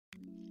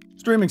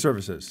Streaming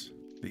services.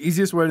 The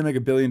easiest way to make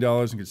 $1 billion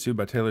and get sued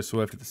by Taylor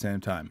Swift at the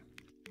same time.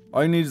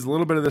 All you need is a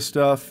little bit of this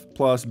stuff,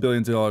 plus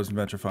billions of dollars in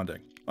venture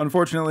funding.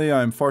 Unfortunately,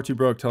 I'm far too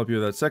broke to help you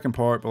with that second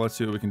part, but let's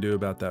see what we can do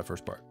about that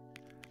first part.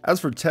 As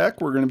for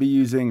tech, we're going to be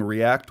using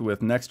React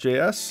with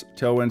Next.js,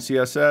 Tailwind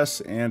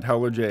CSS, and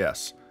Howler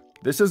JS.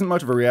 This isn't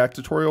much of a React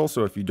tutorial,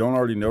 so if you don't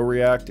already know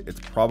React,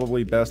 it's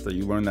probably best that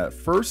you learn that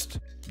first.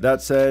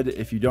 That said,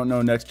 if you don't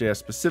know Next.js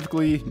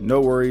specifically,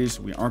 no worries,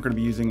 we aren't going to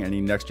be using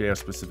any Next.js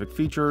specific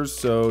features,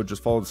 so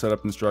just follow the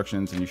setup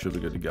instructions and you should be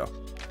good to go.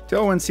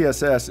 Tailwind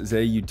CSS is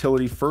a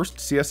utility-first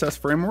CSS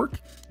framework.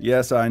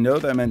 Yes, I know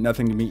that meant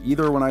nothing to me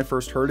either when I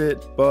first heard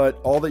it, but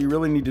all that you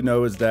really need to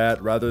know is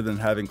that rather than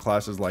having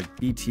classes like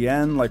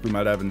btn, like we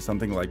might have in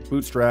something like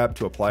Bootstrap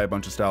to apply a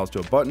bunch of styles to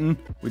a button,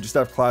 we just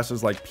have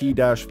classes like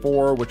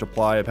p-4, which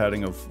apply a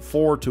padding of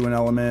 4 to an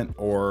element,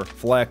 or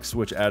flex,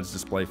 which adds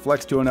display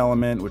flex to an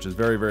element, which is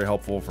very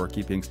helpful for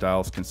keeping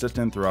styles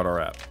consistent throughout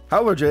our app.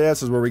 Howler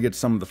JS is where we get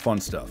some of the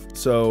fun stuff.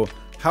 So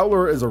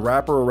Howler is a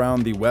wrapper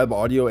around the web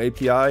audio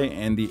API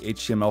and the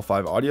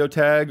HTML5 audio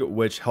tag,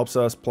 which helps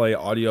us play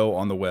audio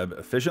on the web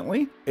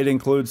efficiently. It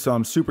includes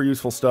some super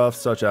useful stuff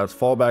such as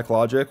fallback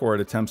logic, where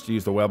it attempts to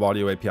use the web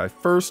audio API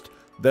first,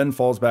 then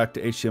falls back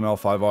to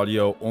HTML5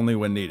 audio only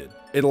when needed.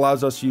 It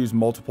allows us to use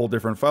multiple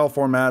different file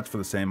formats for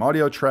the same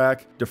audio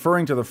track,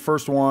 deferring to the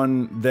first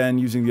one, then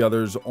using the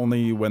others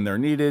only when they're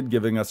needed,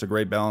 giving us a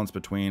great balance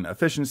between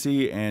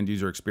efficiency and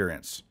user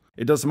experience.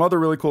 It does some other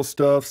really cool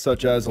stuff,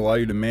 such as allow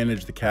you to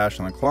manage the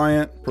cache on the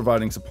client,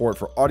 providing support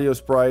for audio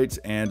sprites,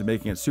 and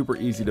making it super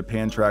easy to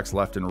pan tracks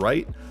left and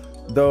right.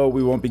 Though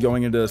we won't be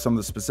going into some of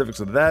the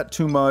specifics of that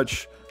too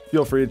much,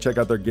 feel free to check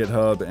out their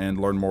GitHub and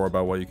learn more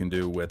about what you can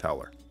do with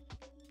Howler.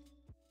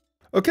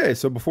 Okay,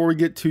 so before we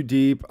get too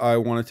deep, I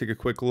want to take a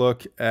quick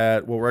look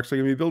at what we're actually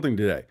going to be building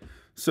today.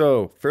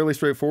 So fairly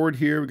straightforward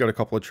here. We've got a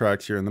couple of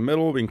tracks here in the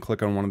middle. We can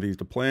click on one of these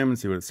to play them and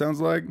see what it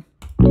sounds like.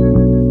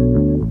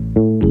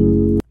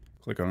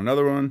 Click on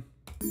another one.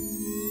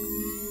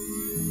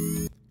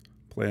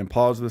 Play and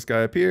pause this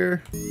guy up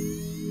here.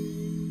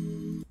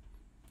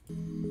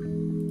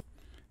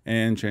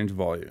 And change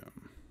volume.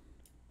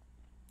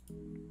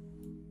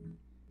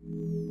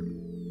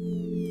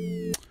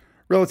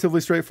 Relatively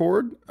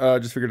straightforward.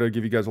 Just figured I'd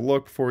give you guys a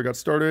look before we got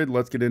started.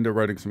 Let's get into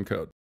writing some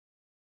code.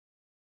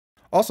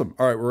 Awesome.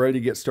 All right, we're ready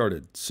to get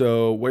started.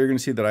 So what you're going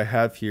to see that I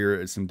have here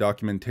is some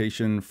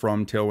documentation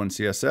from Tailwind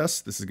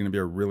CSS. This is going to be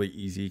a really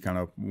easy kind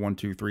of 1,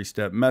 2, 3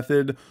 step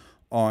method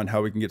on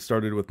how we can get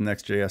started with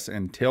Next.js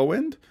and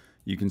Tailwind.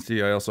 You can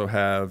see I also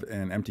have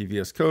an empty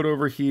VS Code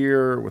over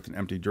here with an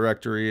empty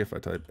directory. If I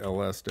type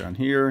ls down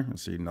here, you'll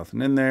see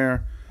nothing in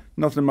there,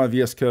 nothing in my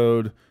VS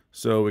Code.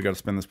 So we got to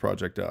spin this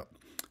project up.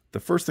 The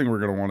first thing we're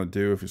going to want to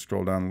do, if you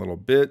scroll down a little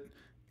bit,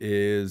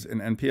 is an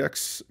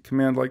npx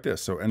command like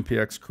this. So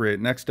npx create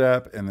next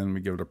app, and then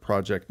we give it a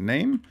project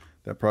name.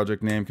 That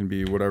project name can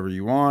be whatever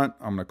you want.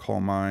 I'm going to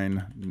call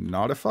mine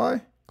Notify.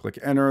 Click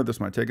enter. This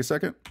might take a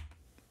second.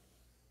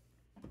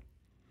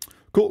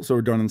 Cool. So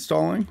we're done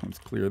installing. Let's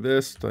clear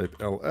this. Type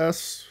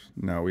ls.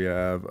 Now we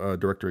have a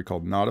directory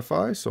called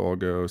Notify. So I'll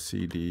go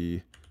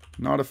cd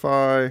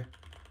Notify,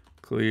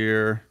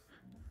 clear.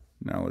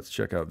 Now let's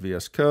check out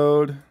VS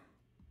Code.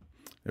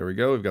 There we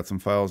go. We've got some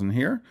files in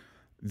here.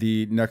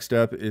 The next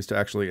step is to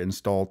actually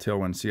install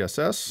Tailwind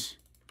CSS.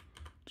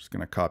 Just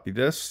going to copy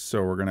this.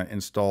 So we're going to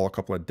install a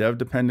couple of dev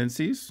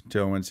dependencies.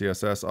 Tailwind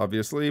CSS,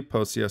 obviously,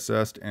 post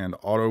CSS, and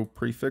auto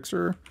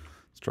prefixer.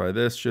 Let's try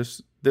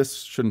this.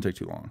 This shouldn't take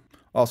too long.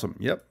 Awesome.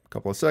 Yep. A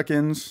couple of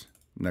seconds.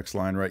 Next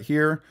line right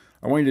here.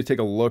 I want you to take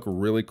a look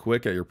really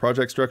quick at your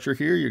project structure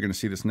here. You're going to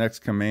see this next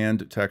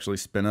command to actually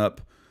spin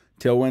up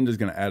Tailwind is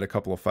going to add a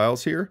couple of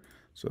files here.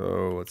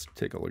 So let's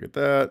take a look at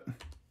that.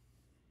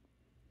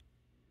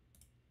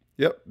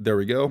 Yep, there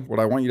we go. What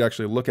I want you to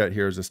actually look at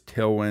here is this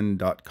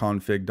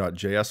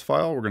tailwind.config.js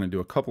file. We're going to do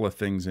a couple of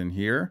things in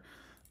here.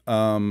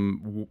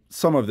 Some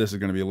of this is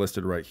going to be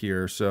listed right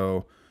here,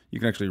 so you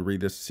can actually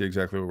read this to see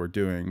exactly what we're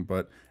doing,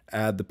 but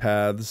add the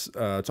paths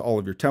to all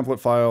of your template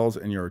files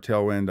in your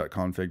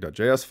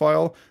tailwind.config.js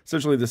file.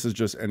 Essentially, this is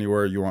just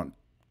anywhere you want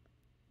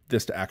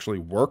this to actually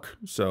work.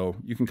 So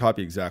you can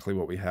copy exactly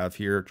what we have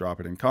here, drop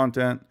it in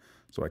content.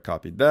 So I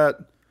copied that.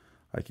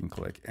 I can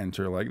click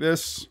enter like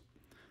this.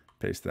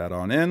 Paste that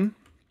on in,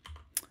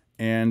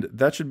 and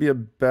that should be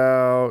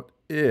about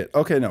it.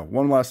 Okay, no,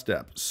 one last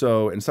step.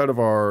 So inside of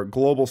our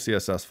global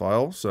CSS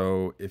file,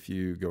 so if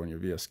you go in your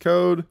VS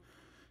Code,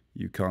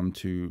 you come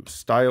to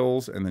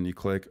styles, and then you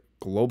click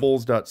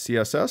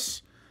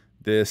globals.css.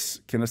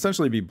 This can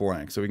essentially be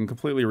blank, so we can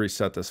completely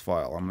reset this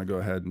file. I'm going to go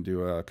ahead and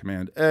do a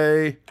Command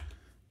A,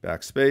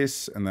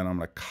 backspace, and then I'm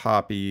going to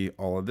copy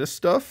all of this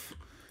stuff.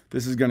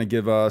 This is going to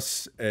give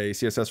us a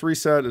CSS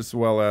reset as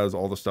well as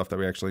all the stuff that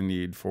we actually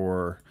need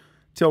for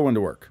Tailwind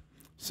to work.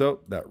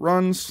 So that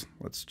runs.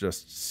 Let's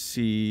just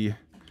see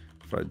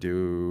if I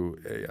do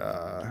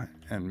a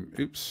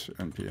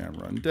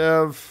npm run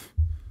dev.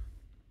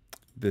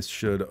 This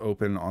should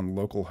open on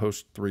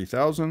localhost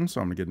 3000. So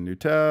I'm gonna get a new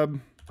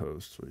tab,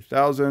 host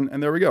 3000,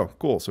 and there we go.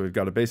 Cool. So we've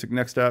got a basic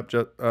next app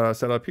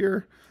set up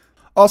here.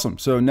 Awesome.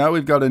 So now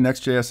we've got a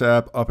Next.js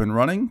app up and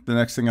running. The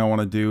next thing I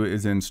want to do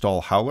is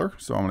install Howler.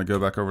 So I'm going to go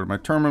back over to my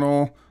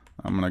terminal.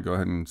 I'm going to go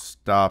ahead and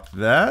stop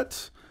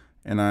that.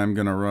 And I'm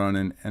going to run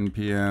an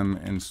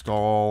npm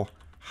install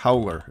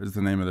Howler is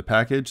the name of the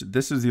package.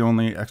 This is the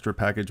only extra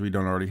package we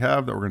don't already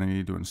have that we're going to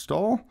need to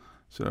install.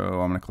 So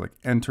I'm going to click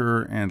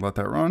enter and let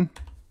that run.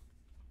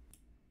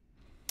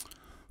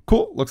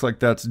 Cool. Looks like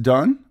that's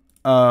done.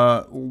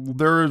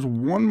 There is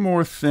one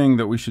more thing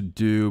that we should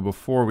do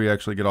before we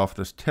actually get off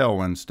this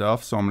Tailwind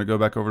stuff. So I'm going to go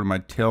back over to my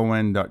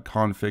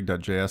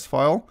tailwind.config.js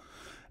file.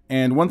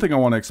 And one thing I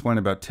want to explain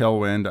about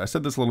Tailwind, I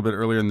said this a little bit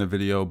earlier in the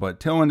video, but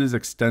Tailwind is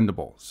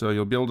extendable. So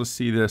you'll be able to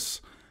see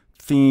this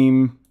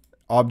theme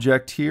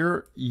object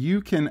here. You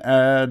can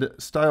add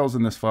styles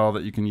in this file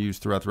that you can use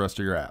throughout the rest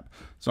of your app.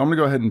 So I'm going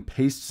to go ahead and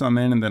paste some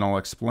in and then I'll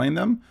explain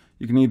them.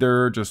 You can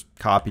either just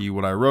copy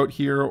what I wrote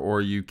here,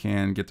 or you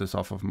can get this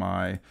off of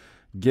my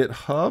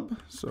GitHub.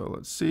 So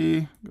let's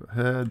see, go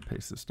ahead,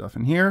 paste this stuff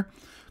in here.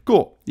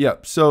 Cool.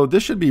 Yep. So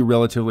this should be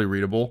relatively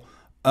readable.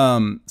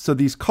 So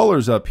these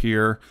colors up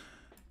here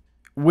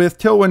with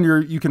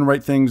Tailwind, you can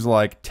write things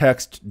like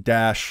text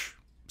dash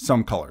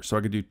some color. So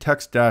I could do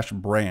text dash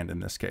brand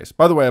in this case.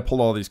 By the way, I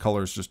pulled all these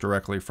colors just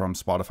directly from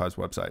Spotify's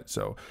website.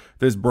 So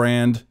this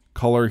brand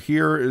color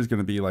here is going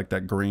to be like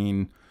that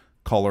green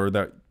color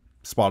that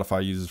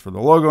Spotify uses for the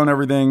logo and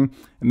everything.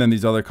 And then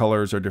these other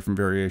colors are different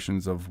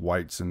variations of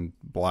whites and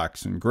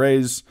blacks and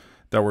grays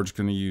that we're just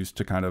going to use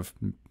to kind of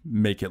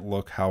make it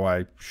look how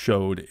I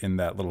showed in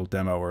that little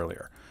demo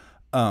earlier.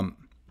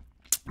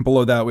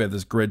 Below that, we have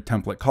this grid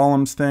template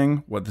columns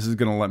thing. What this is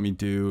going to let me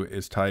do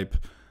is type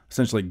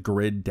essentially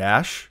grid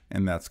dash,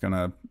 and that's going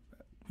to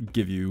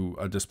give you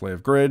a display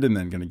of grid and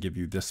then going to give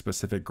you this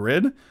specific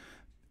grid.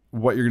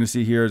 What you're going to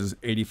see here is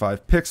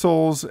 85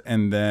 pixels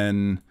and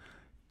then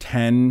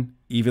 10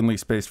 evenly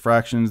spaced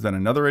fractions, then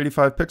another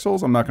 85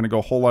 pixels. I'm not going to go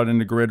a whole lot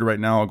into grid right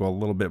now. I'll go a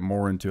little bit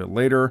more into it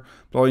later.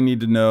 But all you need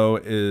to know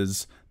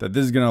is that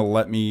this is going to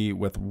let me,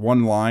 with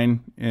one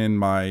line in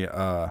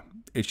my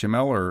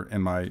HTML or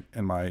in my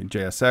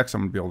JSX,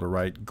 I'm going to be able to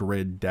write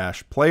grid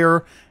dash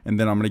player, and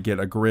then I'm going to get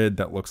a grid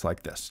that looks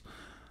like this.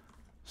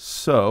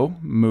 So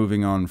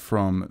moving on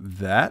from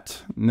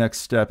that, next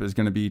step is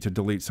going to be to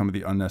delete some of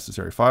the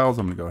unnecessary files.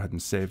 I'm going to go ahead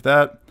and save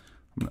that.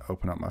 I'm going to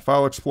open up my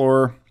file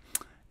explorer.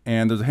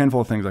 And there's a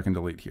handful of things I can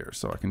delete here.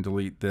 So I can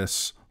delete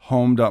this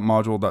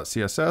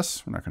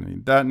home.module.css. We're not going to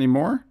need that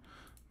anymore.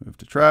 Move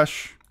to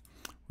trash.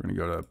 We're going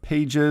to go to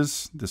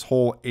pages. This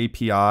whole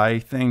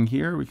API thing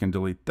here, we can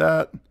delete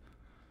that.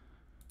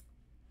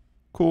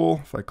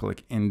 Cool. If I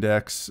click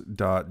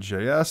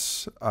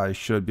index.js, I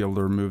should be able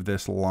to remove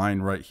this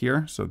line right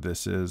here. So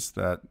this is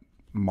that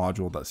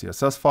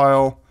module.css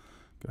file.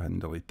 Go ahead and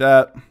delete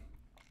that.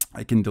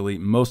 I can delete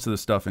most of the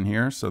stuff in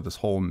here. So this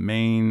whole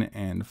main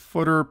and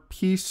footer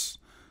piece,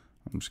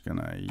 I'm just going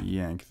to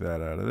yank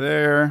that out of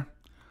there.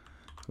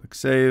 Click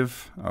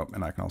save. Oh,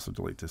 and I can also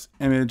delete this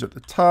image at the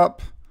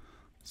top.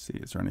 Let's see,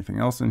 is there anything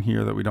else in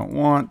here that we don't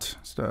want?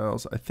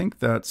 Styles. I think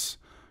that's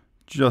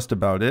just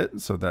about it.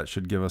 So that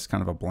should give us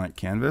kind of a blank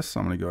canvas. So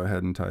I'm going to go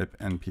ahead and type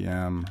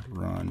npm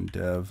run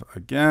dev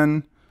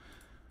again.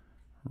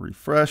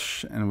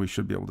 Refresh, and we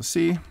should be able to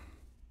see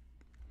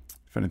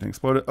if anything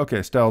exploded.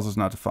 Okay, styles is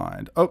not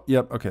defined. Oh,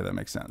 yep. Okay, that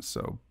makes sense.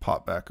 So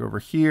pop back over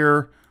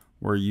here.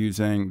 We're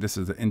using, this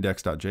is the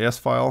index.js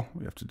file.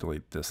 We have to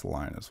delete this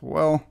line as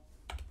well.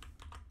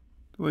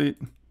 Delete.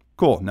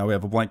 Cool. Now we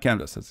have a blank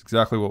canvas. That's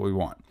exactly what we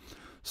want.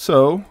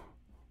 So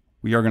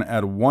we are going to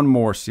add one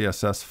more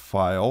CSS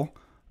file.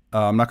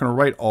 I'm not going to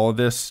write all of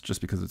this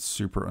just because it's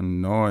super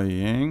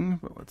annoying,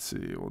 but let's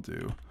see, we'll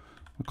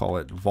call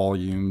it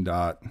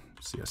volume.css.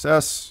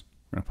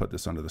 We're going to put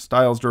this under the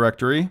styles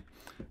directory,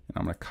 and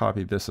I'm going to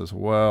copy this as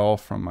well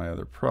from my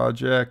other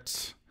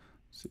project.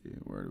 Let's see,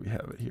 where do we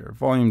have it here?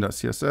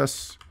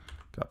 Volume.css,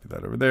 copy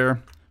that over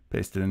there,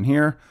 paste it in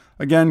here.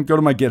 Again, go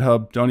to my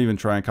GitHub. Don't even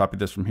try and copy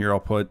this from here. I'll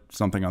put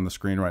something on the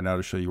screen right now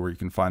to show you where you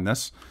can find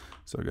this.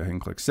 So go ahead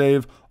and click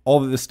save. All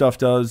that this stuff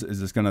does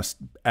is it's going to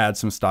add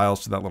some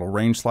styles to that little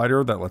range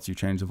slider that lets you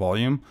change the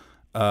volume.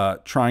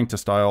 Trying to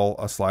style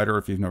a slider,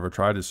 if you've never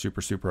tried, is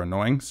super, super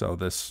annoying. So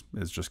this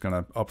is just going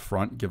to up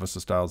front give us the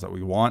styles that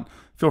we want.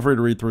 Feel free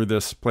to read through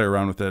this, play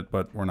around with it,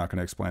 but we're not going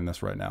to explain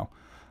this right now.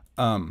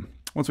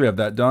 Once we have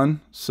that done,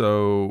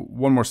 so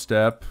one more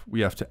step, we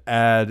have to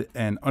add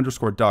an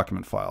underscore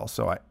document file.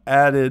 So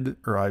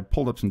I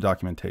pulled up some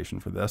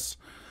documentation for this.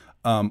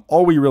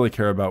 All we really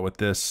care about with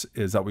this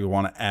is that we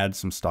want to add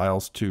some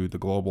styles to the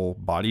global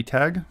body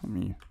tag. Let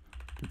me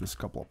give this a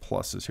couple of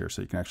pluses here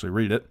so you can actually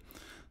read it.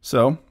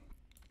 So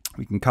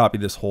we can copy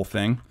this whole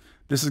thing.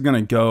 This is going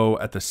to go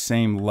at the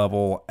same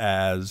level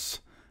as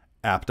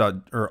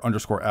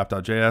underscore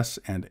app.js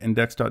and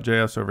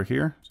index.js over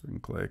here. So we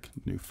can click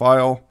new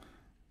file.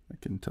 I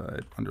can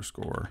type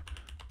underscore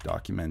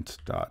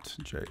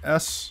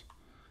document.js,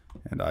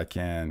 and I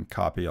can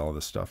copy all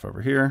this stuff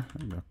over here.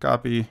 I'm going to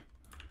copy,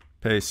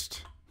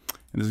 paste,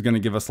 and this is going to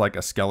give us like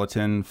a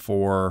skeleton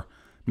for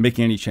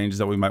making any changes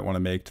that we might want to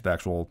make to the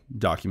actual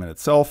document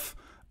itself.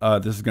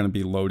 This is going to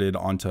be loaded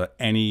onto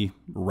any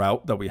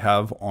route that we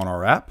have on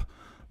our app.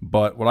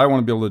 But what I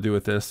want to be able to do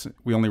with this,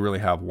 we only really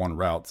have one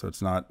route. So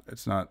it's not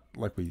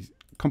like we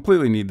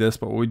completely need this,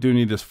 but what we do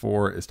need this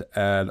for is to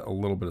add a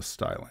little bit of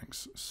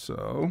stylings.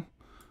 So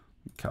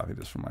copy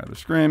this from my other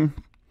screen.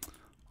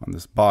 On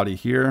this body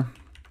here,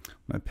 I'm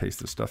going to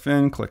paste this stuff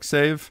in, click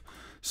save.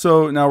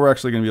 So now we're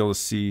actually going to be able to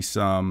see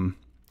some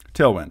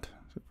Tailwind.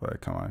 So if I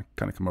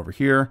kind of come over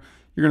here,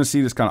 you're going to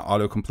see this kind of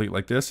autocomplete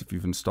like this if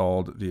you've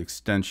installed the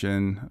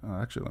extension.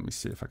 Actually, let me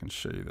see if I can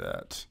show you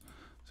that.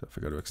 So if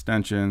I go to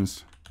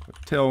extensions, click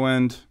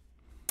Tailwind.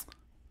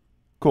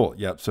 Cool.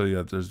 Yep. So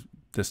yeah, there's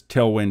this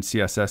Tailwind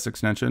CSS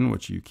extension,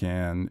 which you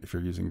can, if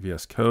you're using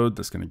VS Code,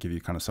 that's going to give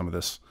you kind of some of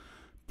this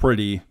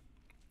pretty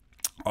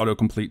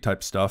autocomplete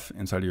type stuff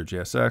inside of your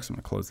JSX. I'm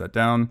going to close that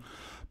down.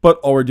 But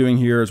all we're doing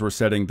here is we're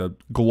setting the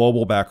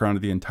global background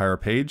of the entire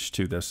page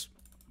to this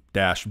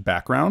dash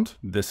background.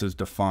 This is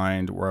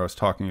defined where I was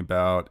talking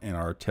about in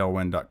our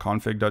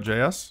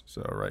tailwind.config.js.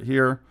 So right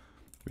here,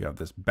 we have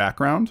this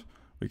background.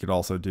 We could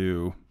also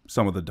do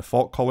some of the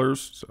default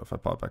colors. So if I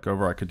pop back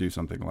over, I could do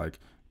something like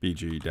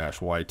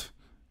BG-white,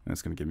 and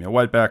it's going to give me a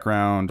white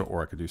background,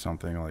 or I could do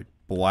something like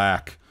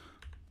black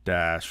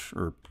dash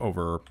or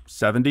over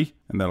 70,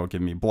 and that'll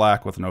give me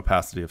black with an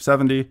opacity of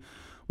 70.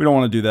 We don't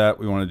want to do that.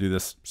 We want to do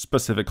this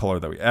specific color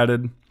that we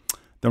added.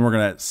 Then we're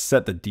going to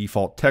set the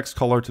default text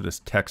color to this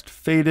text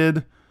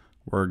faded.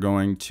 We're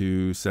going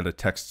to set a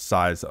text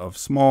size of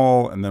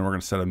small, and then we're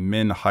going to set a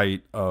min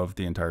height of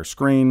the entire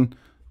screen.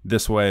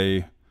 This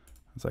way,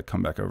 as I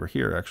come back over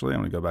here, actually,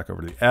 I'm going to go back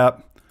over to the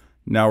app.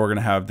 Now we're going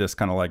to have this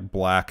kind of like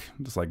black,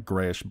 just like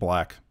grayish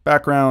black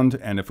background.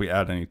 And if we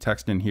add any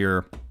text in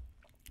here,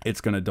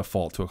 it's going to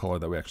default to a color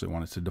that we actually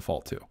want it to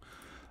default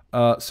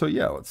to. So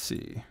yeah, let's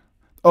see.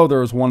 Oh, there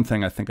was one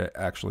thing I think I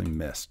actually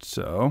missed.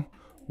 So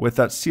with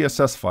that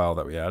CSS file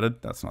that we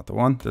added, that's not the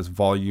one, this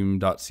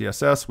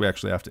volume.css, we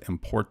actually have to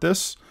import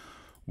this.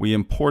 We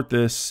import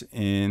this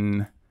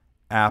in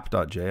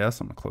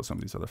app.js. I'm going to close some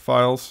of these other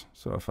files.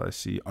 So if I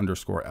see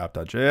underscore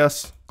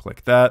app.js,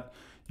 click that.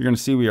 You're going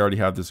to see we already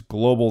have this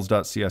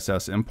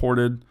globals.css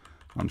imported.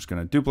 I'm just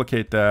going to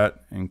duplicate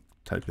that and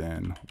type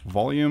in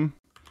volume.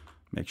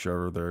 Make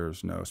sure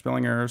there's no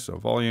spelling errors. So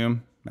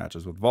volume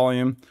matches with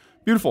volume.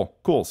 Beautiful.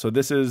 Cool. So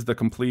this is the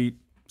complete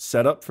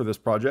setup for this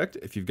project.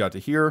 If you've got to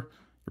here,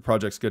 your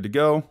project's good to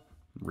go.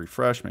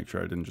 Refresh, make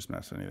sure I didn't just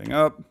mess anything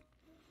up.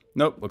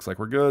 Nope, looks like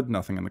we're good.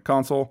 Nothing in the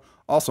console.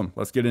 Awesome.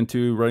 Let's get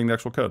into writing the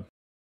actual code.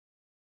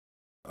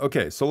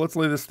 Okay, so let's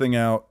lay this thing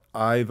out.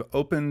 I've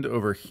opened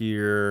over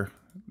here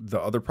the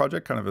other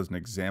project kind of as an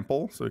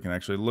example, so we can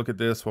actually look at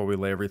this while we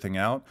lay everything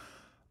out.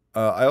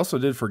 I also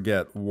did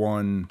forget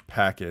one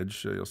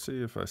package. So you'll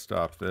see if I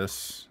stop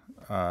this,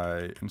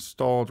 I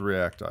installed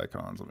React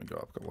icons. Let me go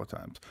up a couple of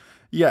times.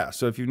 Yeah,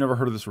 so if you've never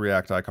heard of this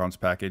React icons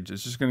package,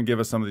 it's just going to give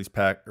us some of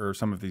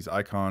these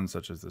icons,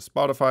 such as the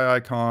Spotify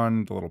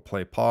icon, the little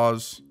play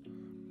pause,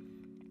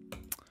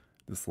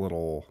 this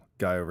little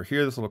guy over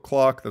here, this little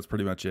clock. That's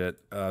pretty much it.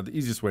 The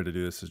easiest way to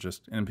do this is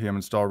just npm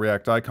install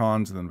React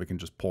icons, and then we can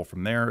just pull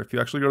from there. If you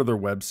actually go to their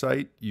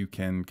website, you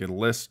can get a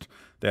list.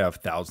 They have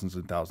thousands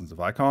and thousands of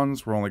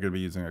icons. We're only going to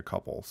be using a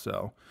couple.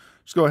 So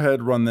just go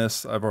ahead, run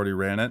this. I've already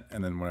ran it.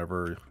 And then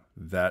whenever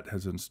that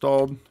has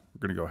installed,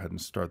 we're going to go ahead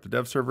and start the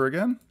dev server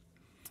again.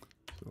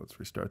 So let's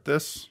restart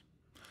this.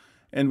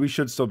 And we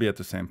should still be at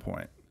the same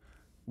point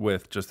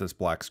with just this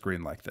black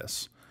screen like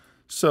this.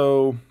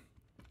 So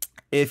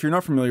if you're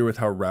not familiar with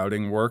how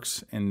routing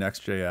works in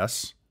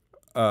Next.js,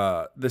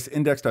 this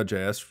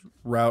index.js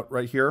route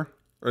right here,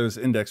 or this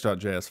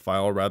index.js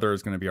file rather,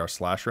 is going to be our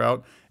slash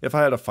route. If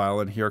I had a file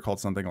in here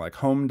called something like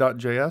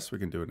home.js, we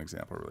can do an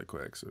example really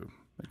quick. So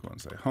make one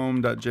say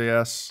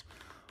home.js.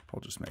 I'll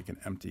just make an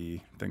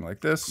empty thing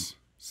like this,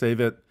 save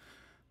it.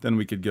 Then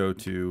we could go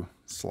to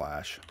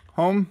slash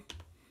home.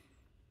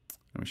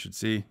 And we should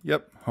see,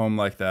 yep, home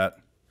like that.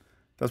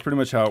 That's pretty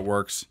much how it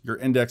works. Your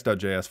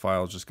index.js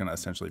file is just going to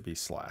essentially be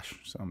slash.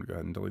 So I'm going to go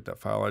ahead and delete that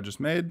file I just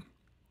made.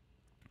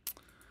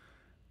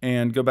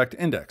 And go back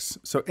to index.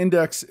 So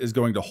index is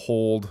going to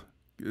hold,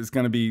 is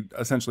going to be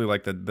essentially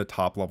like the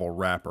top level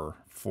wrapper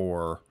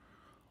for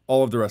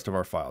all of the rest of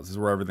our files. This is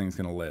where everything's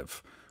going to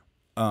live.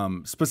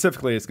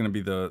 Specifically, it's going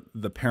to be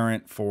the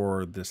parent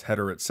for this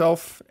header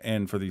itself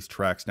and for these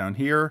tracks down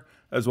here,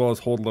 as well as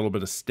hold a little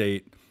bit of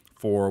state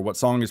for what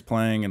song is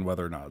playing and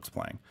whether or not it's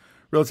playing.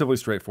 Relatively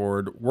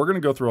straightforward. We're going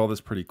to go through all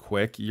this pretty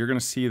quick. You're going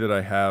to see that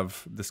I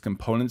have this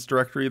components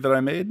directory that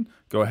I made.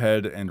 Go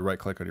ahead and right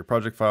click on your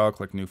project file,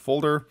 click new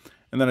folder.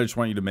 And then I just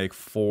want you to make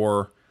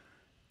 4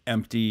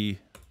 empty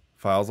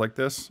files like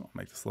this. I'll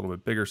make this a little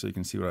bit bigger so you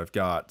can see what I've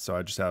got. So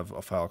I just have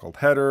a file called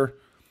header,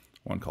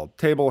 one called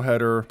table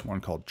header, one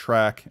called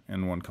track,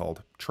 and one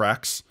called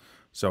tracks.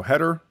 So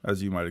header,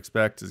 as you might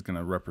expect, is going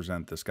to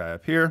represent this guy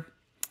up here.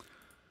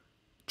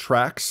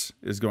 Tracks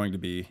is going to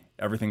be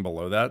everything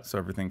below that. So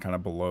everything kind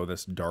of below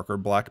this darker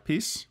black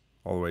piece,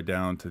 all the way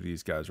down to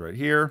these guys right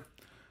here.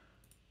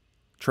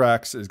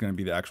 Tracks is going to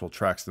be the actual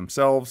tracks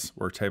themselves,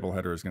 where table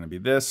header is going to be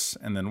this,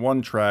 and then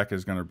one track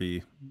is going to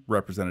be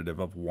representative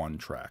of one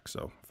track.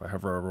 So if I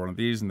hover over one of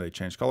these and they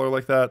change color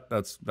like that,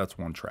 that's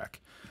one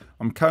track.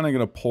 I'm kind of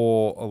going to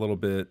pull a little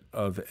bit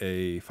of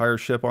a fire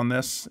ship on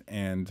this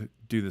and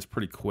do this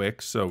pretty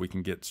quick so we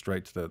can get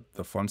straight to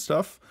the fun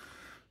stuff.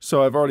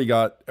 So I've already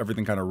got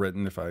everything kind of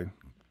written. If I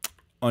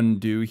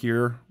undo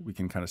here, we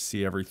can kind of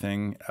see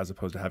everything as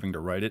opposed to having to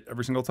write it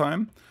every single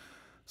time.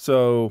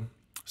 So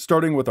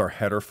starting with our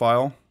header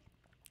file,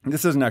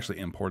 this isn't actually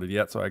imported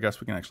yet, so I guess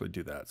we can actually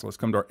do that. So let's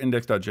come to our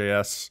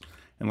index.js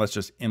and let's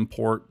just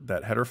import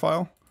that header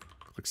file.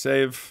 Click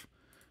save,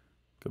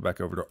 go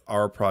back over to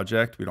our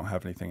project. We don't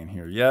have anything in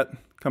here yet.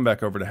 Come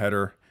back over to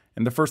header.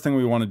 And the first thing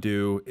we want to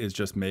do is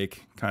just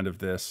make kind of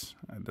this,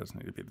 it doesn't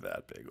need to be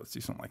that big. Let's do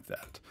something like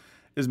that.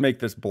 Is make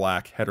this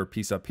black header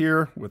piece up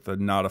here with the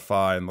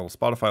Notify and little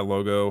Spotify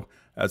logo,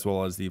 as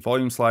well as the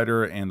volume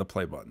slider and the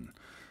play button.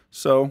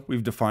 So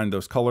we've defined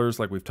those colors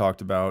like we've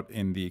talked about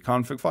in the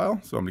config file.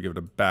 So I'm gonna give it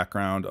a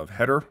background of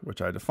header,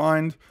 which I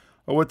defined,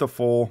 with a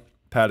full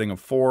padding of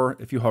 4.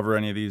 If you hover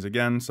any of these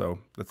again, so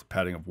that's a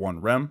padding of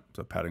 1 rem.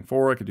 So padding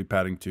 4, I could do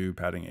padding 2,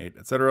 padding 8,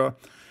 etc.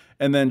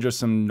 And then just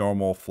some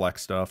normal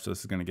flex stuff. So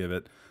this is gonna give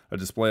it a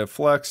display of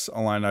flex,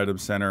 align item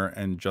center,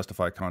 and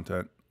justify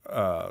content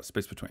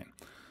space between.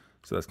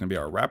 So that's going to be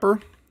our wrapper.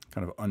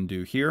 Kind of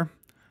undo here.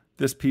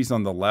 This piece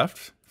on the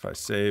left, if I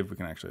save, we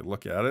can actually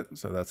look at it.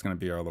 So that's going to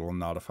be our little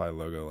Notify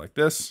logo like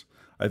this.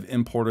 I've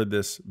imported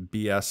this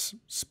BS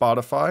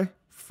Spotify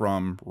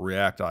from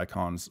React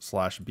icons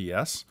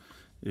 /BS.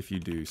 If you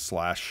do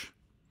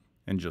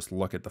 / and just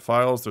look at the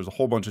files, there's a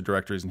whole bunch of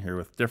directories in here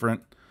with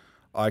different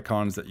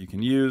icons that you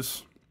can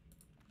use.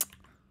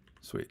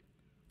 Sweet.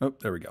 Oh,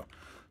 there we go.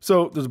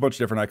 So there's a bunch of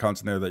different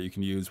icons in there that you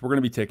can use. We're going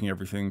to be taking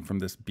everything from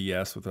this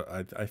BS with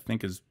I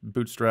think is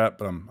Bootstrap,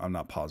 but I'm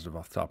not positive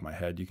off the top of my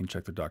head. You can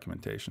check the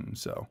documentation.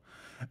 So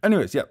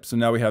anyways, yep. So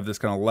now we have this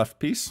kind of left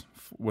piece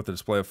with the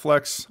display of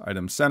flex,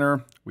 item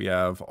center. We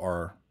have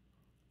our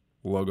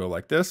logo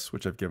like this,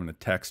 which I've given a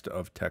text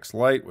of text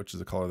light, which is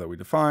the color that we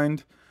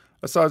defined,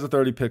 a size of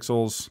 30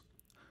 pixels.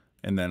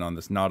 And then on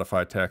this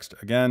Notify text,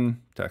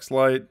 again, text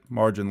light,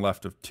 margin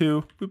left of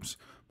 2. Oops.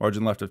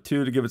 Margin left of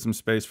 2 to give it some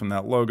space from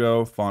that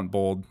logo, font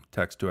bold,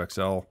 text to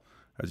XL.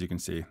 As you can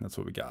see, that's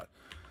what we got.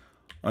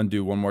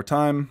 Undo one more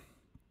time.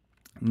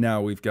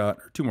 Now we've got,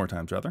 or 2 more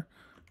times rather.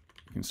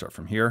 We can start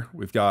from here.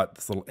 We've got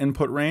this little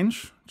input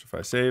range, which if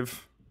I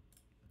save,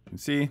 you can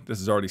see this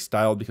is already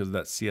styled because of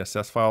that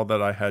CSS file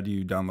that I had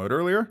you download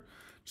earlier.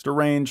 Just a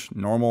range,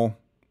 normal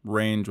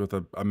range with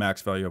a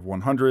max value of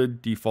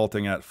 100,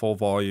 defaulting at full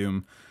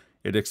volume.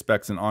 It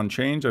expects an on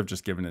change. I've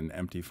just given it an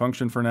empty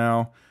function for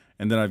now.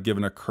 And then I've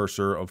given a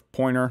cursor of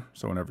pointer.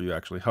 So whenever you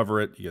actually hover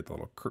it, you get the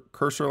little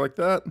cursor like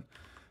that.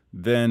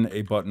 Then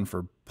a button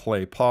for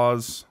play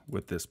pause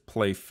with this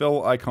play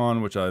fill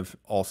icon, which I've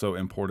also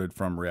imported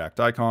from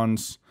React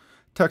icons.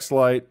 Text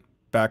light,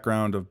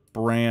 background of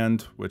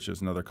brand, which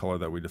is another color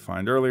that we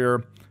defined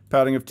earlier.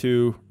 Padding of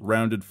 2,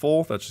 rounded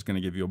full. That's just going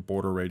to give you a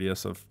border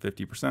radius of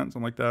 50%,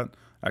 something like that.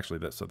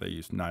 Actually, so they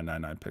use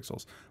 999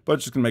 pixels. But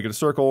it's just going to make it a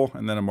circle,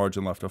 and then a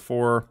margin left of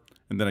 4,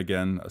 and then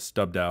again, a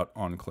stubbed out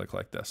on click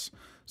like this.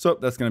 So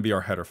that's going to be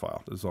our header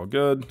file. This is all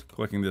good.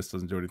 Clicking this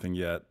doesn't do anything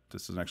yet.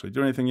 This doesn't actually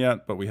do anything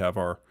yet, but we have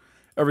our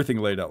everything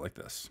laid out like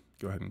this.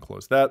 Go ahead and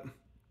close that.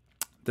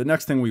 The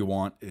next thing we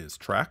want is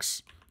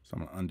tracks. So I'm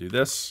going to undo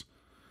this.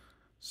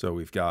 So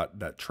we've got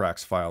that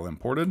tracks file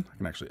imported. I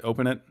can actually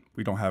open it.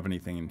 We don't have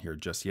anything in here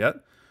just yet.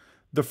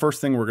 The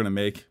first thing we're going to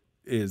make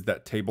is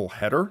that table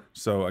header.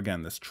 So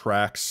again, this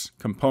tracks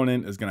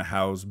component is going to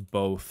house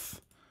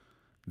both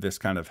this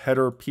kind of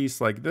header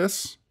piece like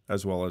this,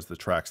 as well as the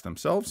tracks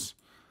themselves.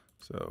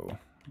 So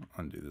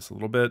undo this a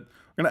little bit.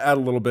 We're going to add a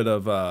little bit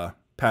of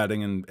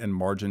padding and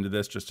margin to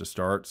this just to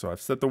start. So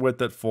I've set the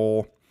width at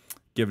full,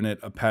 given it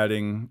a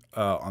padding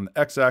on the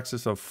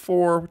x-axis of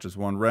 4, which is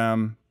 1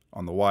 rem,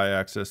 on the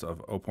y-axis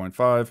of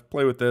 0.5.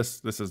 Play with this.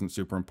 This isn't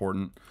super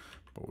important,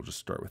 but we'll just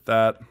start with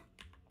that.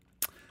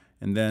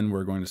 And then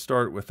we're going to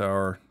start with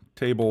our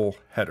table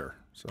header.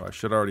 So I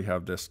should already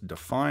have this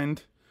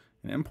defined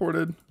and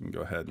imported. We can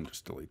go ahead and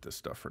just delete this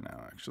stuff for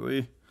now,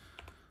 actually.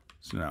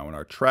 So now in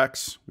our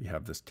tracks, we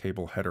have this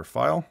table header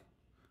file,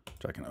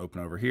 which I can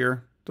open over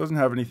here. Doesn't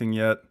have anything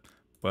yet,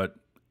 but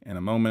in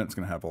a moment, it's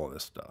going to have all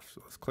this stuff.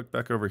 So let's click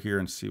back over here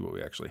and see what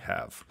we actually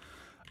have.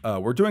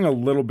 We're doing a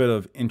little bit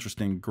of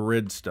interesting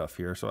grid stuff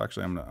here. So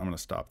actually, I'm gonna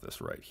stop this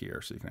right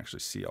here so you can actually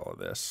see all of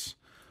this.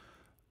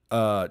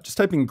 Just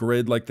typing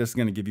grid like this is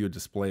going to give you a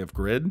display of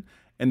grid.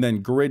 And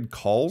then grid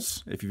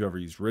calls, if you've ever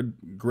used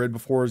grid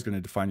before, is going to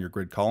define your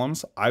grid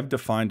columns. I've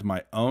defined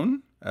my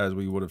own, as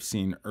we would have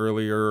seen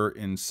earlier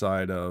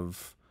inside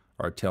of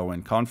our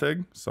Tailwind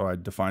config. So I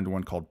defined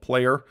one called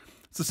player.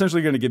 It's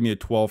essentially going to give me a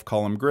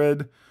 12-column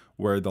grid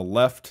where the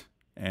left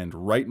and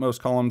rightmost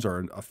columns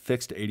are a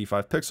fixed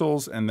 85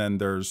 pixels. And then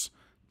there's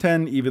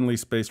 10 evenly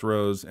spaced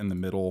rows in the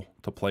middle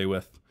to play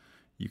with.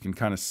 You can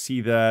kind of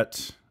see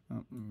that.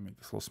 Oh, make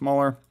this a little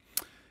smaller.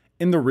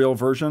 In the real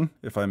version,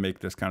 if I make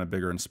this kind of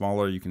bigger and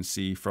smaller, you can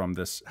see from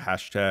this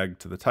hashtag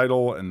to the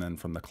title and then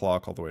from the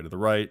clock all the way to the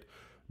right,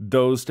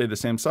 those stay the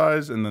same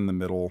size, and then the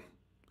middle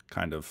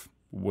kind of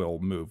will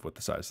move with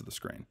the size of the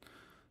screen.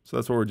 So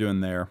that's what we're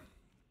doing there.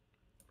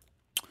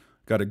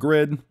 Got a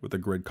grid with a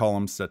grid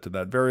column set to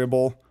that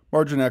variable,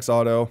 margin X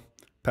auto,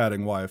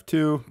 padding Y of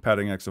 2,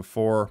 padding X of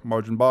 4,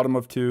 margin bottom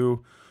of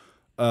 2.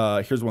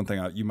 Here's one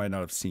thing you might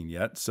not have seen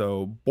yet.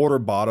 So border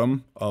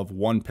bottom of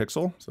 1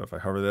 pixel. So if I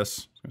hover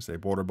this, I'm gonna say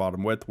border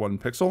bottom width 1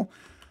 pixel.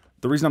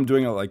 The reason I'm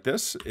doing it like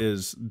this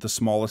is the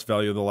smallest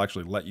value they'll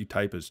actually let you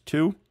type is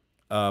 2.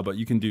 But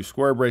you can do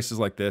square braces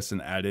like this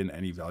and add in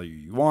any value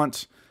you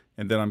want.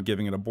 And then I'm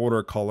giving it a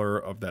border color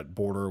of that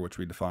border, which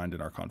we defined in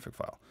our config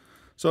file.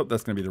 So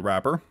that's gonna be the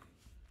wrapper.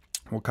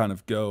 We'll kind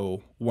of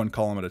go 1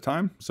 column at a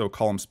time. So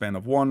column span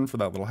of 1 for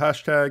that little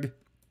hashtag.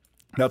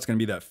 That's gonna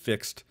be that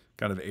fixed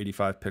kind of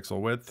 85 pixel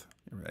width,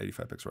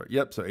 85 pixel, right?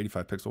 Yep, so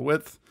 85 pixel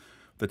width,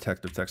 the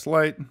text of text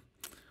light,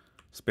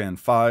 span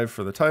 5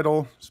 for the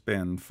title,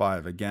 span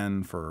 5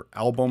 again for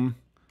album,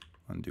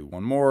 undo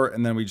one more,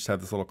 and then we just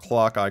have this little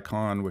clock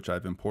icon, which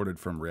I've imported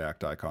from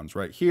React icons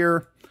right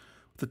here,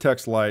 with the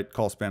text light,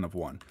 call span of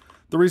 1.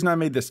 The reason I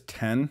made this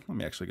 10, let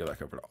me actually go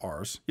back over to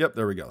ours. Yep,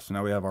 there we go. So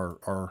now we have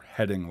our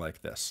heading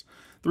like this.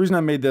 The reason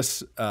I made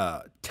this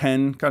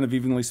 10 kind of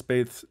evenly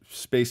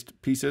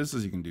spaced pieces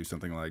is you can do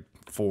something like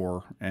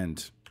 4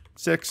 and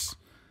 6,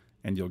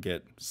 and you'll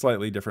get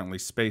slightly different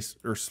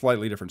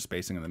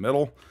spacing in the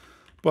middle.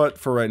 But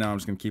for right now, I'm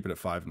just going to keep it at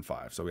 5 and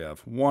 5. So we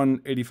have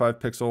 1 85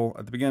 pixel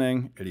at the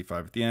beginning,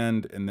 85 at the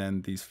end, and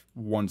then these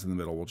ones in the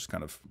middle will just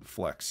kind of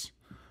flex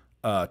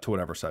to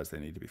whatever size they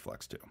need to be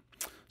flexed to.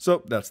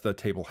 So that's the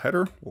table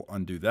header. We'll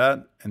undo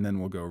that, and then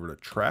we'll go over to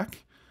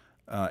track.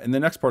 In the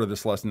next part of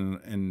this lesson,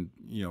 in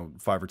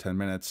 5 or 10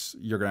 minutes,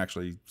 you're going to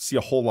actually see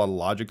a whole lot of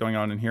logic going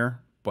on in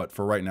here. But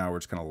for right now, we're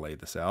just going to lay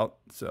this out.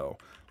 So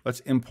let's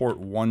import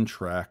 1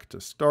 track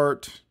to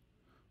start.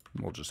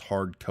 We'll just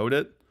hard code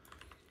it.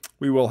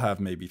 We will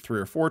have maybe 3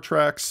 or 4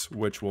 tracks,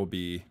 which will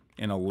be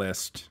in a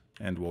list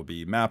and will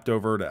be mapped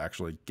over to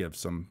actually give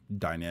some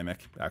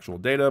dynamic actual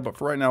data. But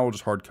for right now, we'll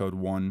just hard code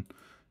 1.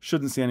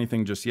 Shouldn't see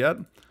anything just yet.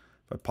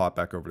 If I pop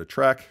back over to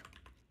track,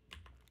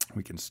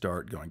 we can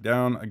start going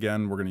down.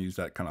 Again, we're going to use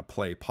that kind of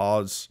play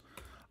pause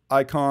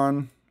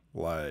icon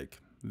like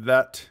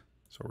that.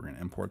 So we're going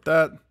to import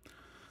that.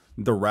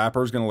 The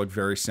wrapper is going to look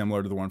very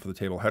similar to the one for the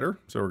table header.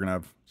 So we're going to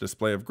have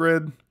display of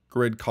grid,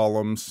 grid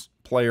columns,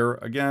 player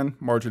again,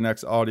 margin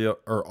X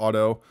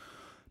auto,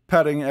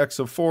 padding X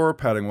of 4,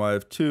 padding Y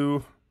of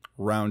 2,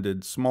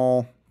 rounded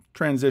small,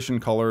 transition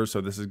colors. So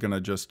this is going to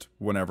just,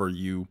 whenever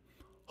you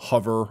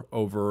hover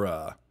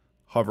over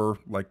hover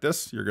like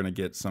this, you're going to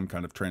get some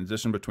kind of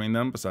transition between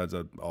them besides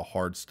a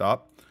hard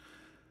stop.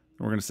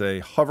 We're going to say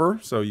hover,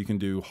 so you can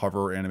do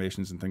hover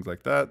animations and things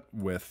like that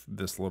with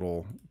this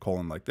little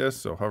colon like this.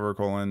 So hover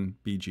colon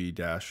bg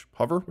dash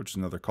hover, which is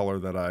another color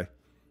that I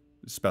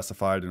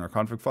specified in our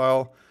config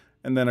file,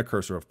 and then a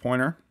cursor of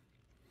pointer.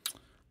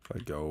 If I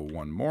go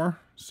one more,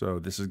 so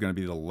this is going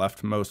to be the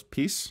leftmost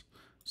piece.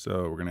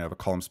 So we're going to have a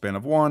column span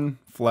of 1,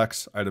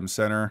 flex, item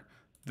center.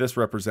 This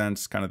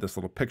represents kind of this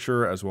little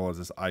picture as well as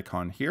this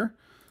icon here.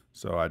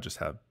 So I just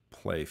have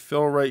play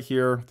fill right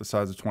here, the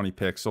size of 20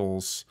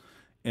 pixels,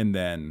 and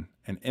then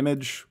an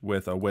image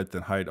with a width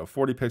and height of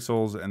 40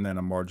 pixels, and then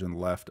a margin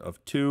left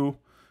of 2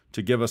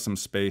 to give us some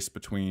space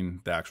between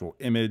the actual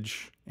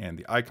image and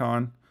the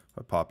icon. If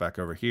I pop back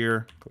over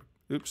here,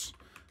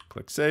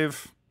 click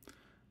save.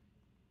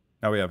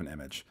 Now we have an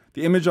image.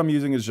 The image I'm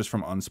using is just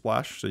from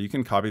Unsplash, so you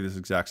can copy this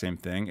exact same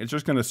thing. It's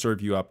just going to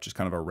serve you up just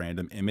kind of a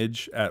random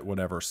image at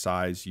whatever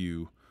size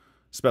you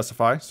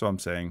specify. So I'm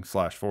saying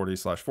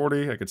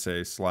 /40/40. I could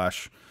say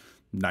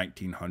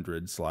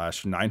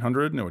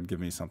 /1900/900, and it would give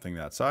me something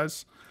that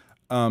size.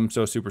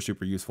 So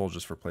super useful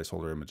just for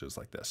placeholder images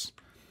like this.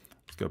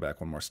 Let's go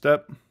back one more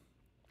step.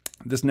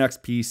 This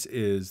next piece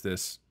is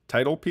this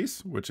title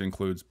piece, which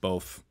includes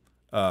both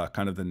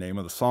kind of the name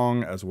of the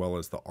song as well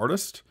as the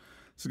artist.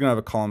 This is going to have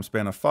a column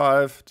span of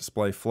 5,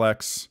 display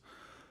flex,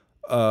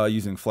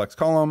 using flex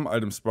column,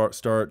 item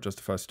start,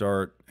 justify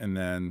start, and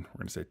then we're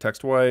going to say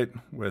text white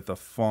with a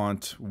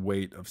font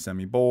weight of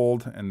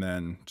semi-bold, and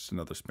then just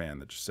another span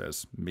that just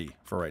says me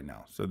for right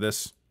now. So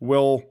this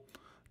will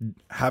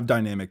have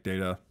dynamic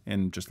data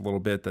in just a little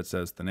bit that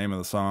says the name of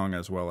the song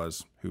as well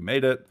as who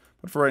made it.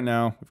 But for right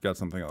now, we've got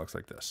something that looks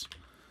like this.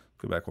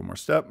 Go back one more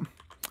step.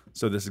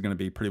 So this is going to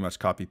be pretty much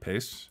copy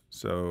paste.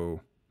 So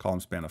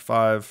column span of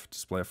 5,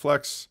 display of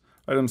flex,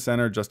 item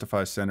center,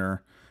 justify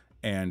center,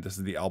 and this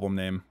is the album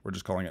name. We're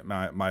just calling it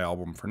my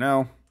album for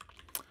now.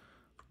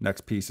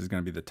 Next piece is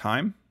going to be the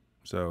time.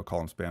 So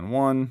column span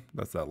 1,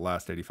 that's that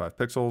last 85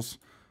 pixels.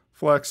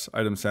 Flex,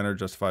 item center,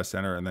 justify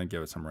center, and then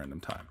give it some random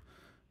time.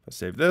 If I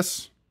save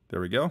this,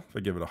 there we go. If I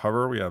give it a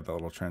hover, we have that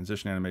little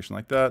transition animation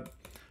like that.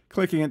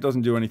 Clicking it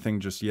doesn't do anything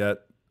just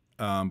yet,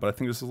 but I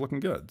think this is looking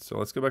good. So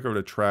let's go back over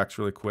to tracks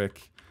really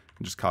quick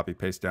and just copy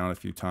paste down a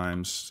few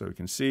times so we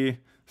can see.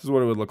 This is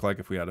what it would look like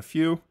if we had a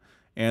few.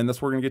 And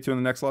that's what we're going to get to in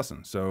the next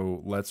lesson.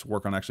 So let's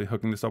work on actually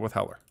hooking this up with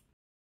Howler.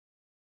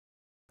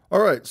 All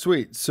right,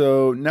 sweet.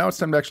 So now it's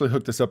time to actually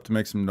hook this up to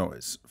make some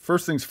noise.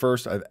 First things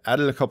first, I've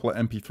added a couple of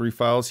MP3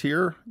 files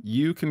here.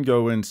 You can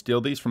go and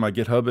steal these from my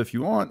GitHub if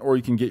you want, or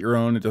you can get your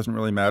own. It doesn't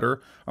really matter.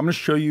 I'm going to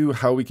show you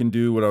how we can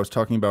do what I was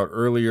talking about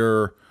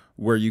earlier,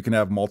 where you can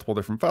have multiple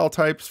different file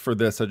types. For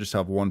this, I just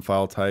have one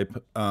file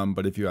type.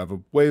 But if you have a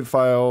WAV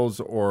files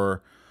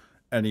or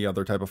any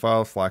other type of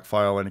file, FLAC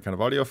file, any kind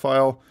of audio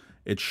file,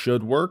 it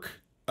should work.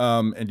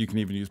 And you can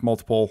even use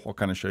multiple. I'll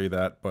kind of show you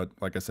that. But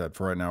like I said,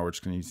 for right now, we're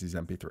just going to use these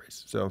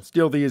MP3s. So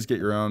steal these, get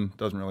your own.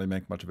 Doesn't really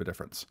make much of a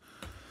difference.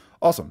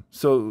 Awesome.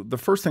 So the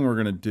first thing we're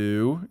going to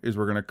do is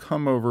we're going to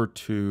come over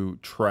to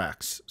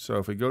tracks. So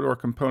if we go to our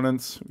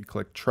components, we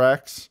click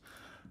tracks.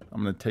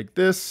 I'm going to take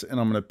this and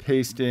I'm going to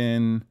paste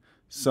in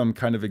some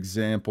kind of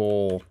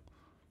example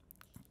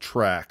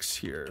tracks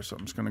here. So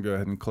I'm just going to go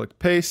ahead and click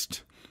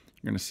paste.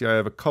 You're going to see I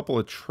have a couple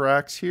of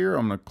tracks here.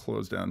 I'm going to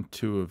close down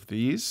 2 of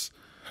these.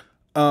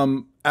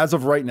 As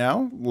of right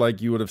now,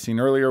 like you would have seen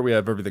earlier, we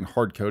have everything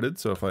hard-coded.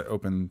 So if I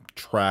open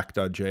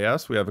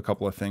track.js, we have a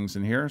couple of things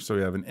in here. So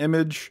we have an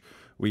image,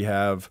 we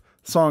have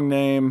song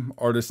name,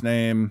 artist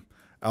name,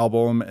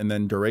 album, and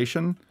then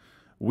duration.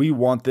 We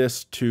want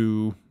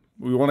to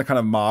kind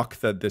of mock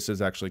that this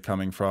is actually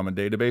coming from a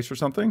database or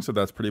something. So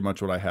that's pretty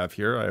much what I have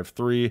here. I have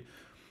 3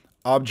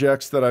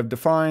 objects that I've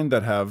defined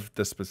that have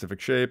this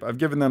specific shape. I've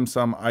given them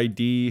some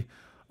ID,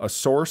 a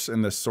source,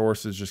 and this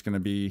source is just going to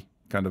be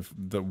kind of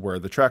where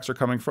the tracks are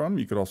coming from.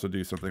 You could also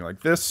do something like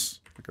this,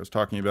 like I was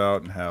talking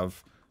about, and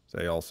have,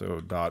 say,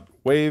 also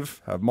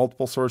 .wave, have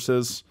multiple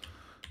sources.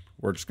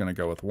 We're just going to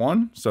go with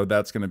one. So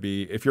that's going to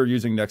be, if you're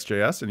using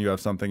Next.js and you have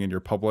something in your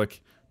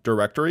public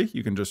directory,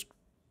 you can just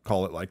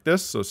call it like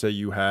this. So say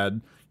you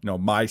had,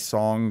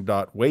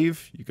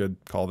 mysong.wave, you could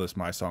call this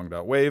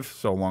mysong.wave,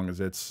 so long as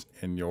it's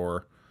in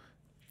your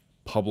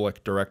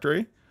public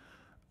directory.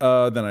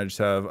 Then I just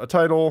have a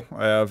title,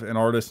 I have an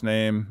artist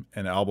name,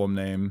 an album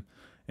name,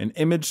 an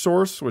image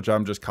source, which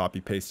I'm just copy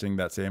pasting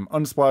that same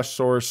Unsplash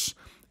source,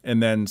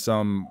 and then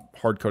some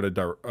hard-coded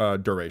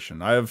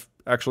duration. I have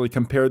actually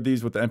compared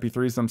these with the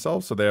MP3s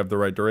themselves, so they have the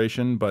right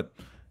duration, but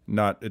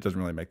it doesn't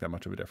really make that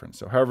much of a difference.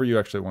 So however you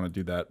actually want to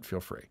do that,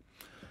 feel free.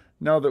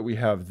 Now that we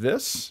have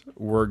this,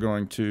 we're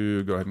going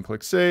to go ahead and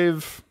click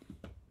save.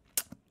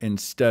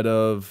 Instead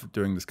of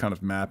doing this kind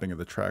of mapping of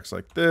the tracks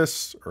like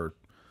this, or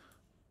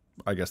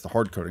I guess the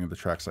hard coding of the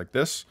tracks like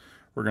this,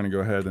 we're going to go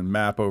ahead and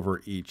map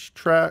over each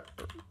track.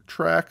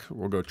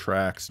 We'll go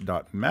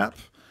tracks.map,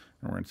 and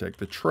we're going to take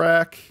the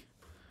track,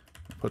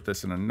 put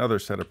this in another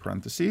set of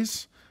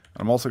parentheses.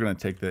 I'm also going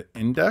to take the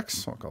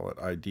index, I'll call it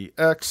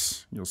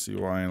IDX. You'll see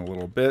why in a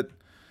little bit.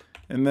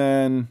 And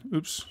then,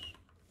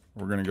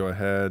 we're going to go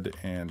ahead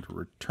and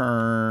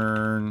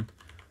return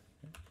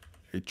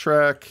a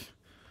track.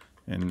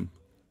 In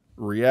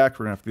React,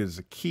 we're going to have to do this as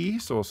a key.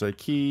 So we'll say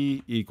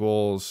key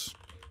equals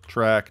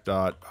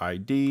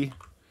track.id.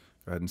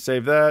 Go ahead and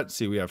save that.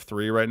 See, we have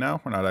 3 right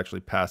now. We're not actually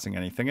passing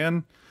anything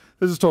in.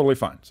 This is totally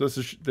fine. So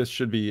this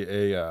should be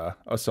a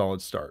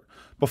solid start.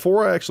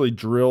 Before I actually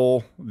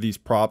drill these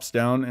props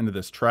down into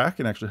this track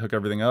and actually hook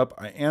everything up,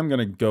 I am going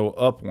to go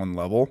up 1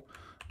 level.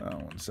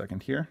 1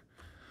 second here.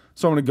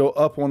 So I'm going to go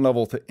up 1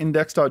 level to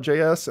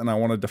index.js, and I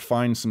want to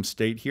define some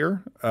state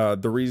here.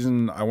 The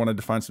reason I want to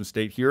define some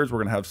state here is we're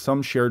going to have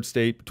some shared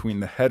state between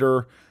the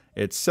header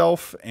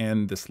itself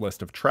and this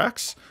list of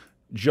tracks,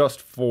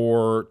 just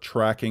for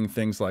tracking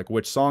things like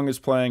which song is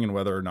playing and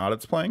whether or not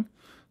it's playing.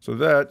 So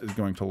that is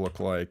going to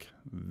look like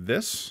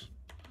this.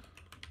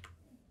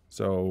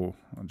 So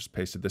I just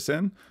pasted this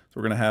in. So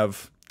we're going to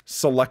have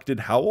selected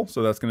Howl.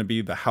 So that's going to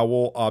be the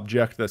Howl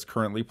object that's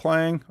currently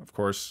playing. Of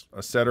course,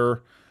 a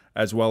setter,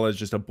 as well as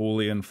just a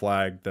Boolean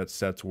flag that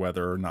sets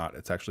whether or not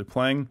it's actually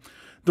playing.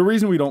 The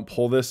reason we don't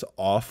pull this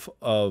off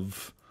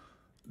of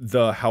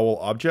the Howl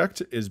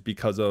object is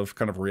because of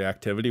kind of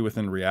reactivity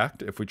within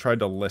React. If we tried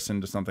to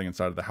listen to something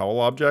inside of the Howl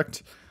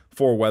object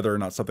for whether or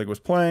not something was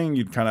playing,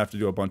 you'd kind of have to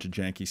do a bunch of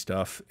janky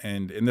stuff.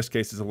 And in this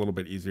case, it's a little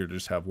bit easier to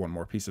just have one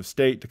more piece of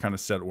state to kind of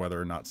set whether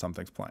or not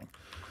something's playing.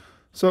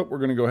 So we're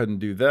going to go ahead and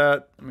do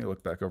that. Let me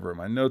look back over at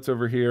my notes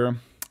over here.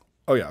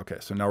 Oh yeah, okay.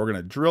 So now we're going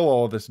to drill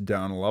all of this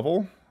down a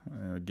level.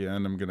 And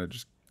again, I'm going to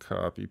just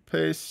copy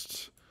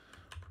paste.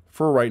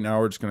 For right now,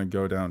 we're just going to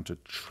go down to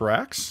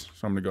tracks.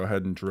 So I'm going to go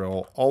ahead and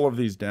drill all of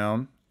these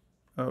down.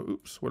 Oh,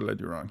 oops, what did I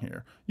do wrong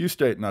here?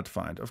 UseState not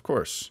defined, of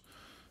course.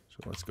 So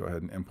let's go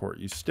ahead and import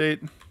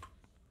UseState.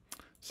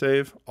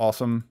 Save,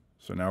 awesome.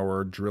 So now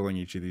we're drilling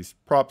each of these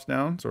props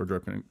down. So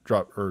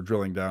we're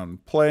drilling down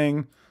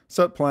playing,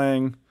 set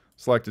playing,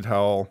 selected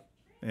Howl,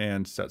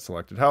 and set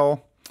selected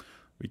Howl.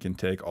 We can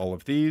take all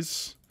of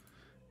these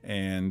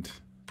and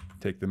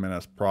take them in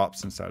as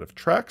props inside of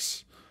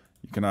tracks.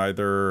 You can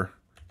either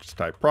just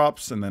type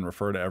props and then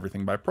refer to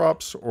everything by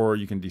props, or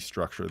you can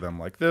destructure them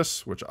like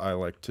this, which I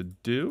like to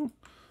do.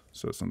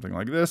 So something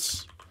like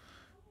this.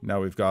 Now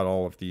we've got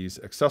all of these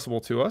accessible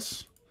to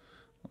us.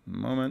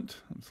 One moment,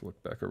 let's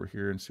look back over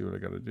here and see what I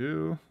got to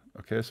do.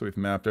 Okay, so we've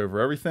mapped over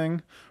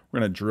everything. We're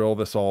going to drill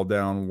this all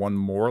down 1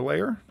 more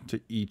layer to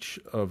each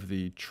of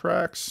the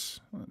tracks.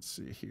 Let's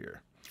see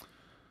here.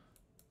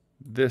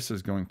 this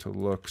is going to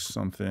look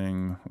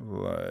something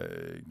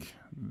like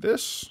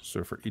this.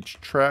 So for each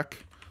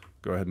track,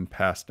 go ahead and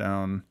pass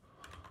down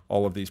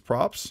all of these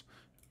props.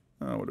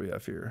 What do we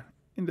have here?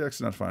 Index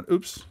is not defined.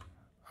 Oops.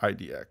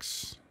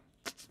 IDX.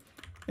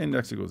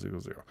 Index equals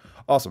 0.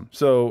 Awesome.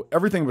 So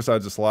everything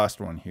besides this last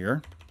one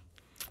here.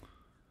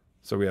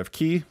 So we have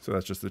key. So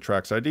that's just the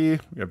track's ID.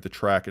 We have the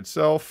track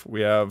itself.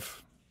 We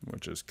have,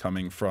 which is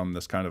coming from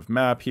this kind of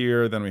map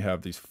here. Then we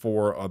have these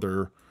 4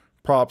 other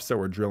props that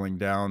we're drilling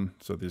down.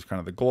 So these are kind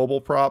of the global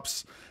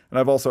props. And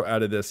I've also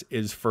added this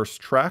is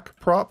first track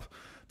prop.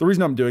 The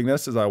reason I'm doing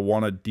this is I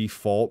want to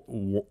default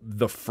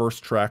the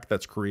first track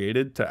that's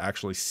created to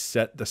actually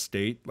set the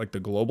state, like the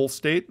global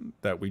state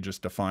that we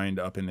just defined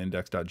up in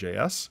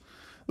index.js.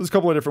 There's a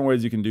couple of different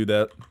ways you can do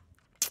that.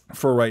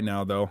 For right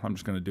now, though, I'm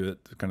just going to do it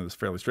kind of this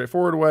fairly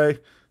straightforward way.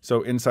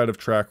 So inside of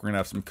track, we're going to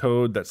have some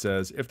code that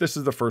says, if this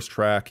is the first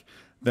track,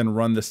 then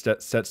run the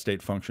set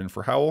state function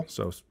for Howl.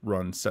 So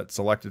run set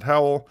selected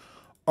Howl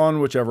on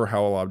whichever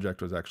Howl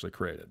object was actually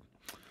created.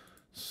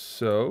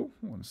 So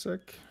one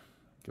sec.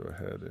 Go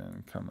ahead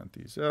and comment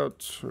these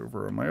out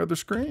over on my other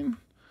screen.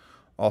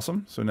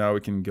 Awesome. So now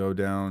we can go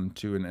down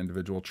to an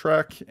individual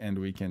track and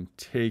we can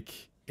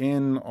take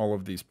in all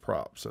of these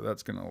props. So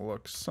that's going to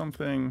look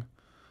something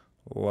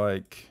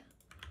like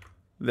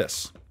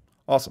this.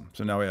 Awesome.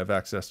 So now we have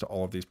access to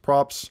all of these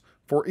props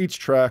for each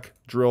track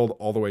drilled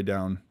all the way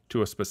down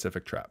to a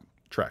specific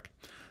track.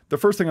 The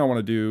first thing I want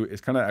to do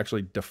is kind of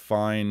actually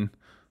define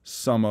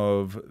some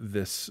of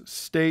this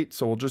state.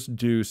 So we'll just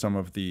do some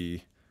of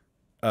the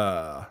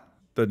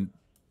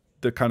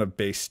kind of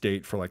base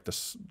state for like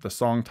the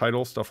song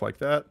title, stuff like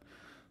that.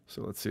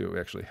 So let's see what we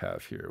actually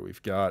have here.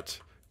 We've got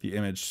the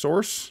image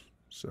source.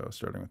 So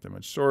starting with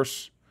image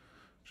source,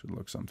 should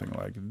look something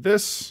like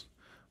this.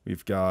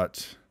 We've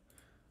got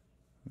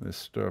this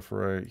stuff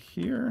right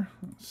here.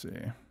 Let's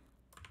see.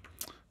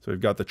 So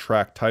we've got the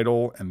track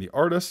title and the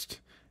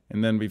artist,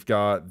 and then we've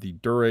got the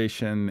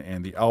duration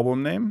and the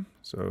album name.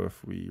 So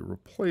if we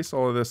replace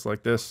all of this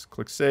like this,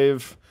 click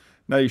save,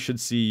 now you should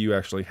see you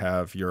actually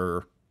have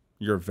your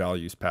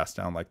values passed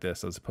down like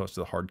this as opposed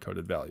to the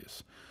hard-coded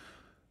values.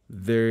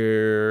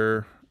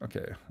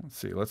 Okay, let's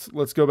see.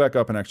 Let's go back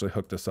up and actually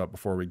hook this up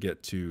before we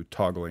get to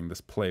toggling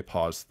this play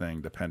pause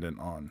thing dependent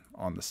on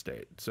the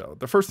state. So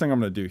the first thing I'm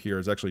going to do here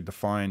is actually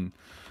define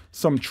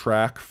some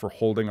track for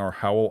holding our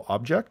Howl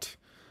object.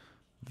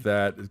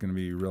 That is going to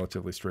be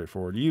relatively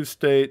straightforward. Use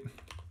state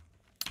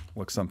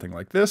looks something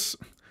like this.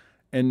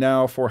 And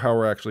now for how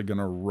we're actually going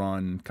to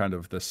run kind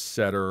of the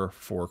setter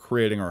for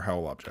creating our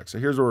Howl object. So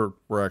here's where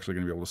we're actually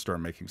going to be able to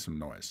start making some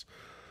noise.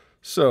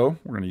 So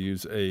we're going to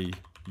use a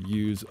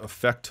use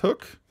effect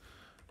hook.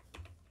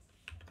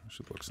 It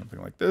should look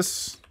something like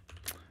this.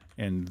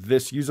 And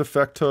this use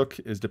effect hook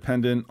is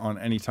dependent on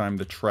any time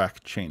the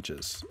track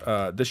changes.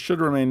 This should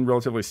remain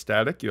relatively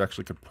static. You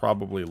actually could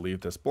probably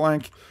leave this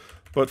blank,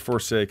 but for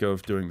sake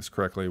of doing this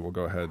correctly, we'll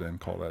go ahead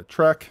and call that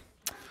track.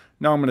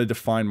 Now I'm going to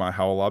define my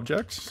Howl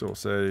object. So we'll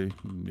say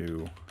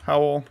new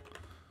Howl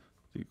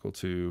equal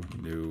to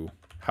new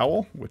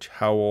Howl, which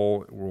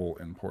Howl we'll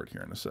import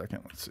here in a second.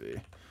 Let's see.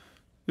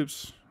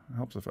 Oops. It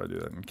helps if I do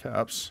that in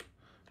caps.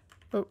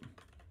 Oh,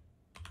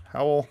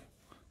 Howl.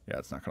 Yeah,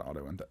 it's not going to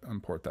auto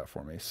import that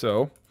for me.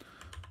 So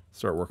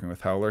start working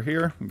with Howler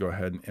here and go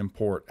ahead and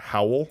import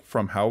Howl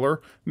from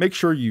Howler. Make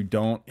sure you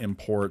don't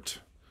import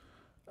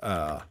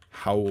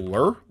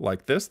Howler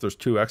like this. There's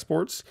 2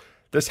 exports.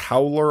 This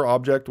Howler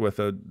object with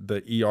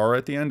the ER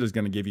at the end is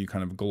going to give you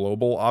kind of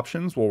global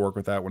options. We'll work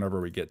with that whenever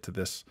we get to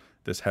this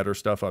header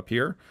stuff up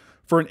here.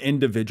 For an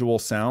individual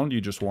sound, you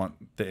just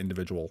want the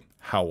individual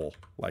howl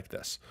like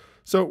this.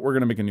 So we're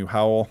going to make a new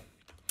Howl.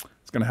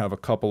 It's going to have a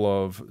couple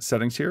of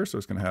settings here. So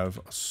it's going to have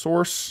a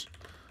source,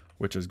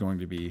 which is going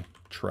to be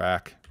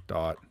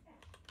track.source,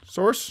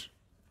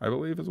 I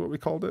believe is what we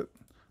called it.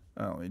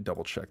 Let me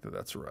double check that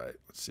that's right.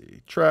 Let's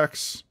see.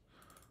 Tracks,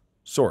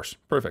 source.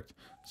 Perfect.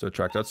 So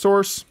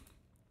track.source.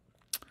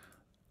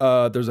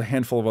 There's a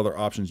handful of other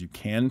options you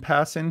can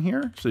pass in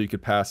here. So you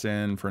could pass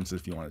in, for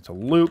instance, if you wanted to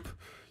loop,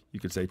 you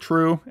could say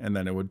true, and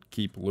then it would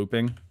keep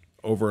looping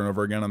over and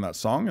over again on that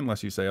song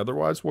unless you say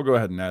otherwise. We'll go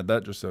ahead and add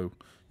that just so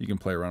you can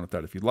play around with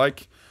that if you'd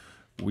like.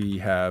 We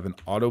have an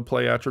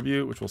autoplay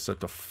attribute, which we'll set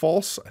to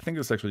false. I think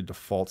this actually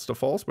defaults to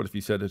false, but if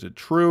you set it to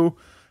true,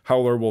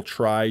 Howler will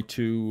try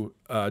to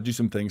do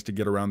some things to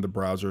get around the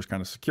browser's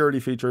kind of security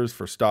features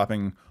for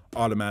stopping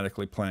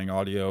automatically playing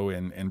audio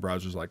in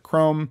browsers like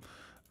Chrome.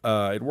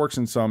 It works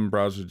in some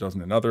browsers, it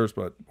doesn't in others,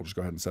 but we'll just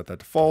go ahead and set that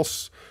to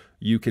false.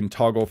 You can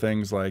toggle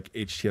things like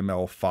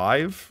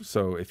HTML5.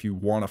 So if you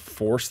want to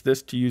force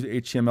this to use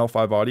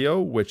HTML5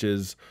 audio, which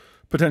is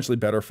potentially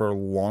better for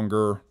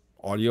longer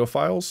audio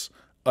files,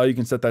 you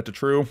can set that to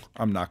true.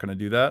 I'm not going to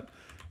do that.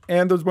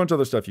 And there's a bunch of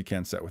other stuff you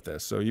can set with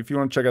this. So if you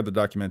want to check out the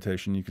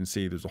documentation, you can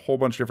see there's a whole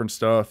bunch of different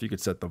stuff. You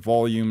could set the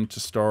volume to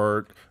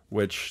start,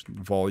 which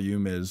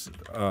volume is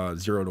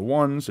 0 to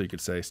 1. So you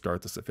could say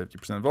start this at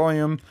 50%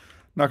 volume.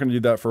 Not going to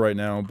do that for right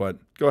now, but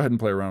go ahead and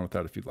play around with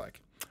that if you'd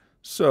like.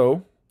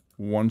 So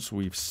once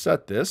we've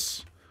set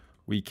this,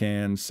 we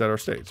can set our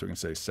state. So we can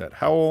say set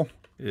howl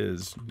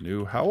is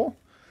new howl.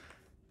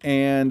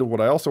 And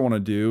what I also want to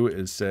do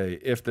is say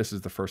if this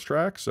is the first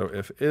track, so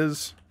if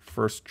is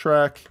first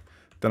track,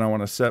 then I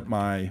want to set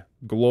my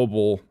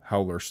global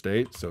howler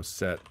state. So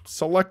set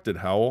selected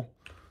howl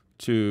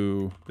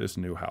to this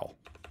new howl.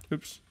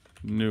 Oops,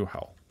 new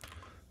howl.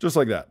 Just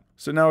like that.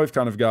 So now we've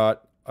kind of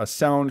got a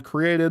sound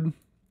created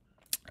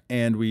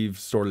and we've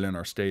sorted in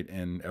our state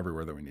in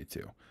everywhere that we need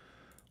to.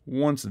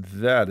 Once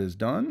that is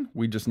done,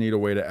 we just need a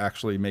way to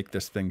actually make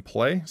this thing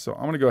play. So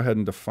I'm going to go ahead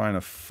and define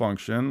a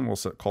function. We'll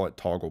call it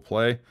toggle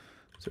play.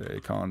 Say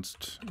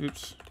const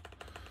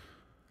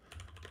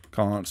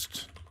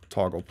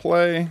toggle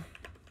play.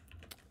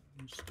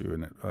 Just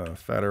do a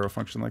fat arrow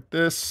function like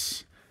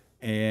this.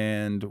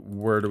 And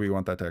where do we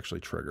want that to actually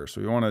trigger? So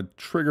we want to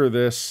trigger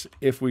this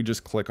if we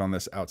just click on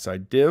this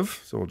outside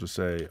div. So we'll just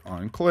say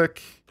on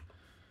click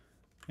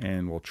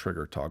and we'll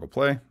trigger toggle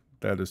play.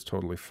 That is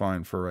totally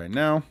fine for right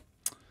now.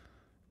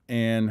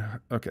 And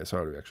okay, so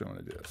how do we actually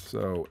want to do this?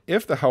 So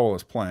if the howl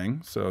is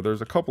playing, so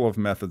there's a couple of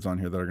methods on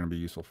here that are going to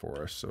be useful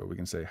for us. So we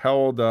can say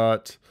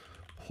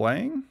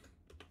howl.playing.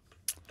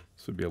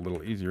 This would be a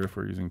little easier if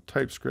we're using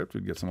TypeScript.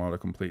 We'd get some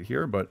autocomplete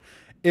here. But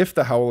if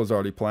the howl is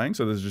already playing,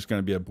 so this is just going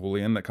to be a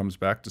Boolean that comes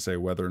back to say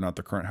whether or not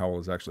the current howl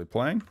is actually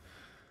playing,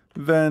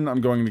 then I'm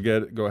going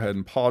to go ahead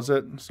and pause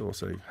it. So we'll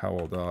say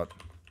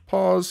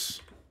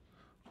howl.pause.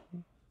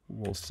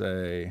 We'll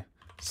say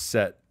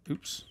set,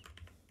 oops.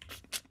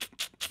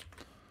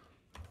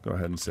 Go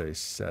ahead and say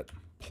set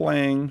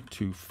playing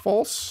to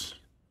false.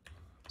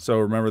 So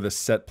remember this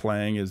set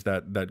playing is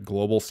that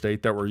global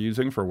state that we're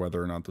using for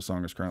whether or not the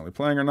song is currently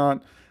playing or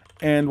not.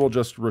 And we'll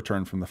just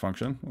return from the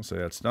function. We'll say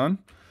that's done.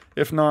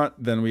 If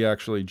not, then we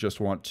actually just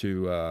want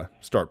to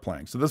start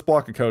playing. So this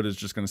block of code is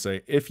just going to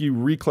say, if you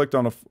re-clicked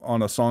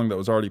on a song that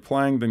was already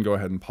playing, then go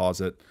ahead and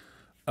pause it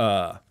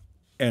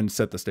and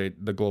set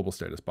the global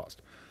state as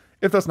paused.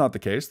 If that's not the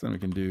case, then we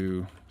can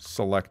do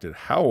selected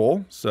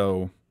howl.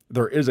 So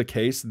there is a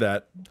case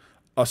that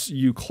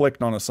you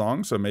clicked on a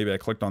song. So maybe I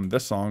clicked on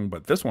this song,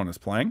 but this one is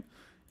playing.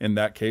 In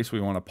that case, we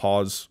want to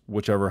pause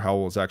whichever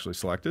howl is actually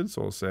selected.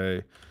 So we'll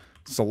say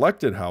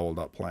selected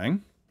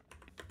howl.playing.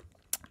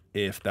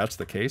 If that's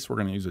the case, we're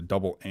going to use a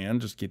double and,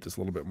 just keep this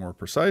a little bit more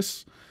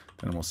precise.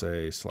 Then we'll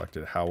say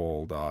selected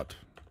howl.pause,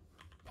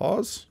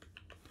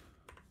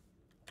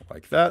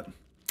 like that.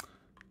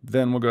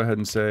 Then we'll go ahead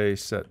and say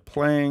set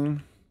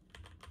playing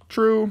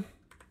true.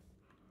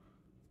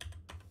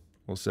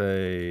 We'll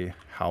say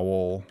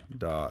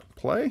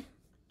howl.play.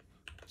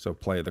 So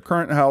play the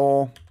current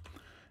howl.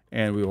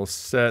 And we will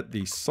set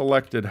the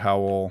selected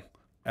howl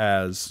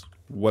as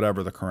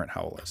whatever the current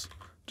howl is.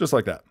 Just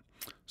like that.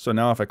 So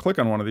now if I click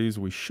on one of these,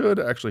 we should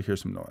actually hear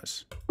some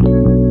noise. Go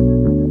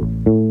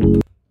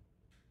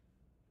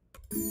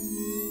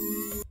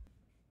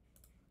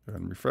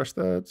ahead and refresh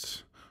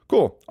that.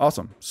 Cool,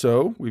 awesome.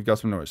 So we've got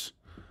some noise.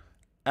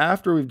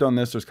 After we've done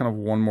this, there's kind of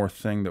one more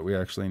thing that we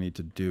actually need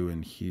to do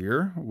in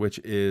here, which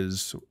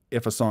is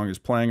if a song is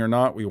playing or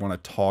not, we want to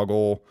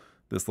toggle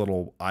this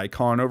little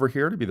icon over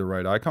here to be the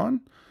right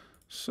icon.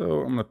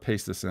 So I'm going to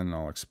paste this in and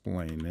I'll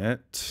explain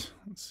it.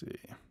 Let's see.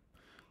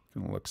 It's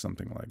going to look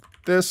something like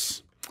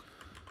this.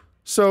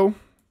 So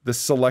the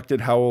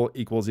selected howl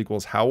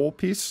equals howl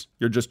piece,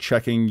 you're just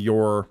checking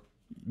your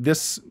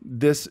this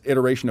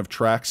iteration of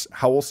tracks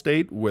howl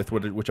state with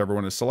whichever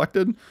one is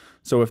selected.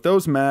 So if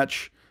those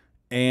match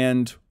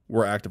and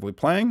we're actively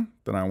playing,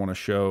 then I want to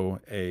show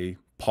a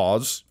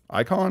pause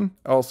icon.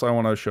 Else I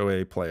want to show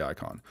a play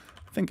icon.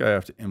 I think I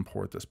have to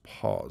import this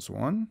pause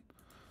one.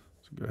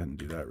 So go ahead and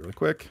do that really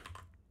quick.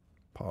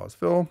 Pause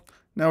fill.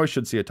 Now we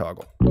should see a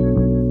toggle.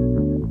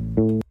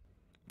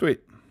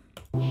 Sweet.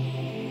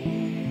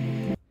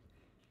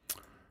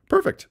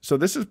 Perfect. So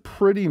this is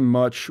pretty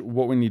much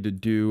what we need to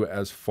do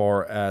as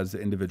far as the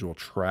individual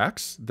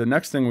tracks. The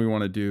next thing we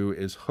want to do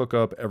is hook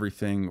up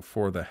everything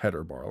for the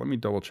header bar. Let me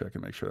double check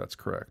and make sure that's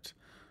correct.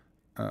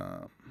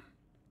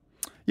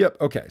 Yep.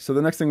 Okay. So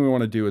the next thing we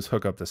want to do is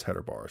hook up this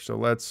header bar. So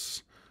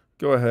let's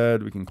go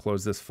ahead. We can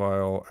close this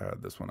file,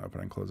 add this one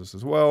open and close this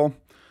as well.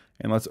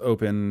 And let's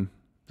open,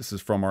 this is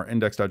from our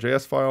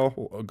index.js file.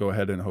 We'll go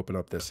ahead and open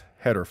up this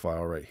header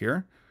file right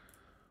here.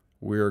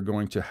 We're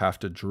going to have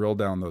to drill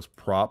down those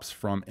props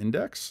from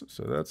index.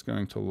 So that's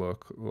going to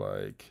look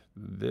like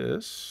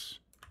this.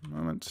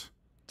 Moment.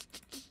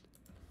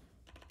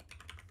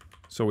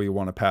 So we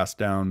want to pass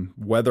down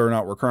whether or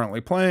not we're currently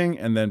playing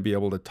and then be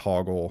able to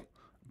toggle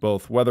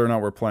both whether or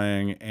not we're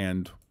playing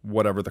and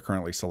whatever the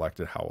currently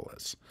selected howl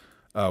is.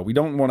 We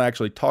don't want to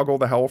actually toggle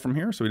the howl from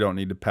here, so we don't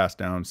need to pass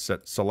down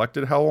set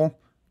selected howl.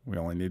 We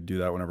only need to do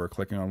that whenever we're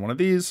clicking on one of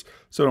these,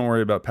 so don't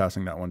worry about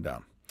passing that one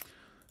down.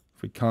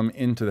 If we come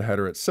into the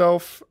header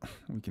itself,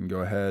 we can go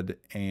ahead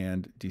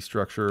and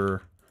destructure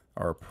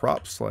our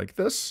props like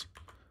this.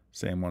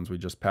 Same ones we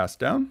just passed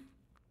down.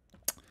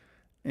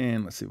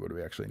 And let's see, what do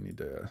we actually need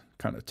to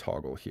kind of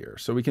toggle here?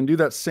 So we can do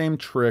that same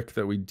trick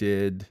that we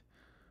did,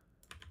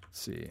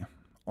 let's see,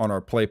 on our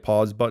play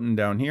pause button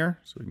down here.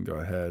 So we can go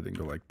ahead and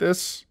go like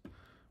this.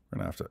 We're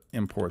gonna have to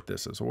import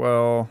this as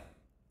well.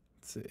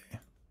 let's see.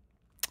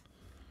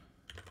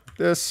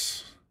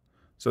 This.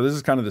 So this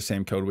is kind of the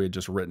same code we had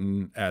just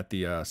written at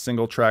the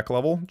single track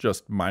level,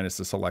 just minus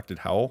the selected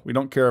howl. We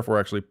don't care if we're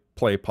actually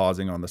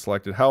pausing on the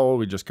selected howl.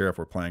 We just care if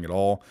we're playing at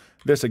all.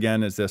 This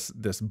again is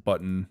this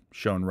button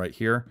shown right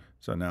here.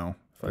 So now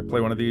if I play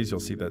one of these, you'll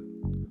see that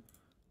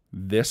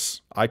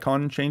this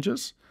icon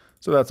changes.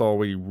 So that's all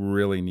we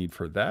really need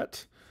for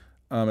that.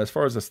 As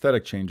far as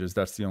aesthetic changes,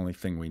 that's the only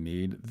thing we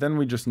need. Then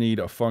we just need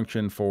a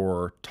function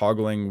for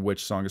toggling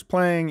which song is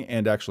playing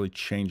and actually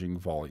changing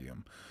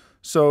volume.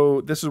 So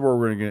this is where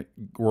we're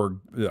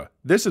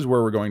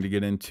going to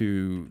get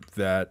into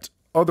that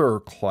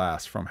other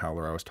class from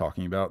Howler I was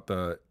talking about,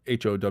 the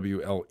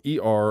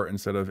HOWLER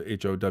instead of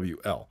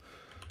HOWL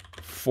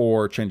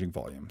for changing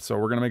volume. So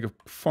we're going to make a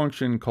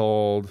function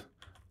called,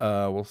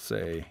 we'll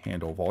say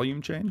handle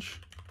volume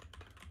change.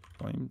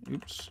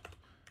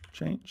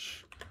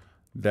 Change.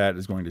 That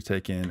is going to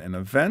take in an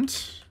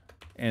event,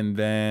 and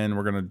then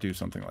we're going to do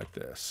something like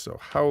this. So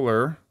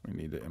Howler, we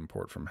need to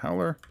import from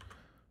Howler.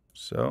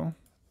 So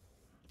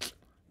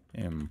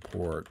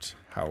import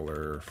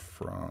Howler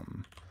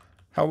from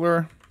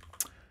Howler.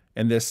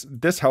 And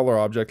this Howler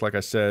object, like I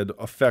said,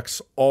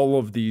 affects all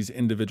of these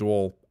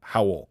individual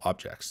howl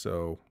objects.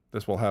 So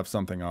this will have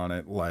something on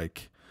it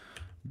like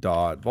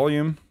dot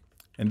volume.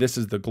 And this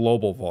is the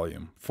global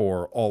volume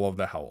for all of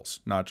the howls,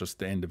 not just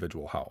the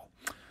individual howl.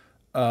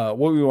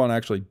 What we want to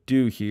actually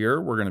do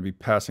here, we're going to be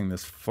passing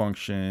this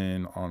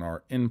function on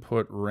our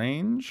input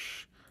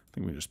range. I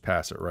think we just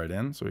pass it right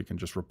in. So we can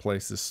just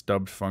replace this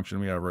stubbed function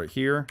we have right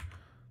here.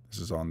 This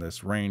is on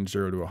this range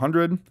 0 to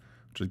 100,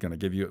 which is going to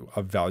give you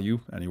a value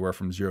anywhere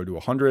from 0 to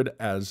 100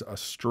 as a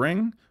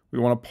string. We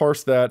want to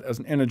parse that as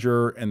an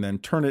integer and then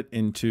turn it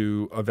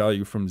into a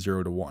value from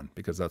 0 to 1,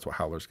 because that's what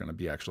Howler's going to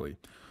be actually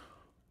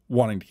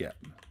wanting to get.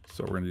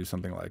 So we're going to do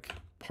something like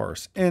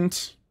parse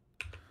int,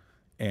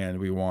 and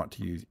we want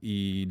to use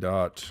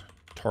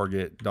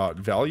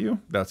e.target.value.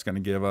 That's going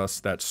to give us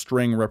that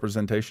string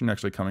representation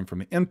actually coming from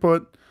the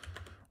input.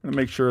 I'm going to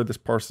make sure this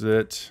parses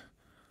it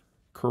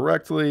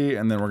correctly,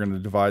 and then we're going to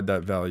divide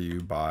that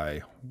value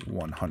by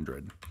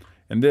 100.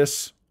 And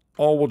this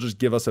all will just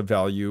give us a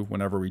value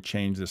whenever we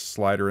change this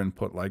slider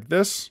input like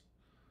this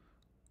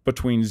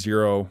between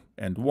 0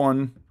 and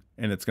 1,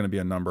 and it's going to be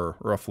a number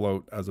or a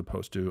float as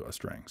opposed to a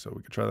string. So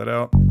we can try that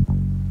out.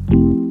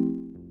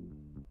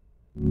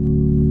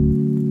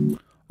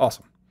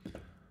 Awesome.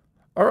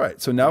 All right,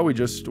 so now we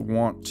just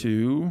want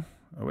to,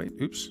 oh wait,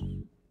 oops.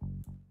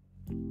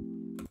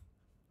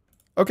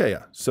 Okay,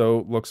 yeah,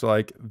 so looks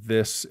like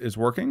this is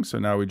working. So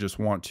now we just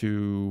want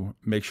to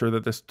make sure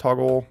that this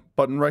toggle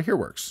button right here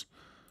works.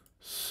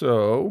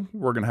 So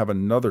we're gonna have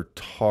another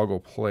toggle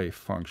play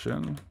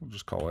function. We'll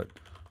just call it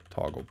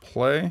toggle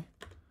play.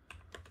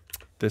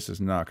 This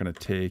is not gonna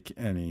take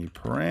any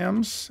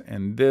params,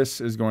 and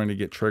this is going to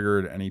get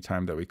triggered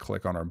anytime that we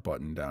click on our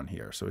button down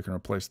here. So we can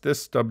replace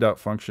this stubbed out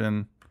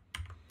function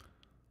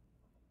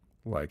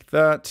like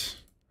that.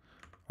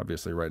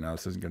 Obviously right now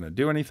this isn't gonna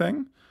do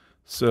anything.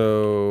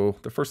 So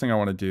the first thing I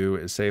want to do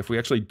is say if we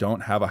actually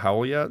don't have a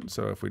howl yet,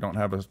 so if we don't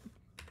have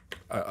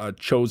a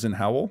chosen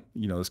howl,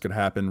 you know, this could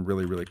happen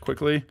really, really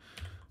quickly.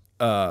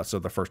 So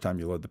the first time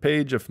you load the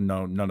page, if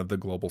none of the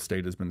global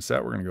state has been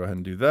set, we're going to go ahead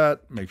and do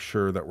that. Make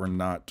sure that we're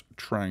not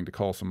trying to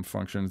call some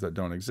functions that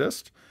don't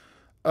exist.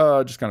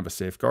 Just kind of a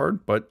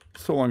safeguard, but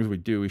so long as we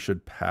do, we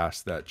should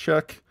pass that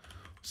check.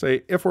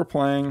 Say if we're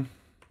playing,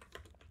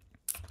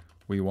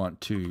 we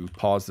want to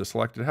pause the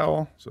selected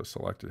howl. So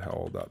selected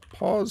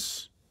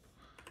howl.pause.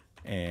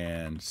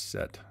 And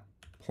set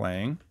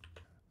playing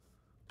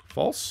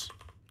false.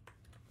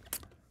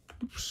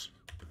 Oops.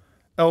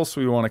 Else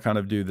we want to kind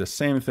of do the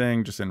same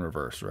thing just in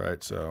reverse,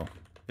 right? So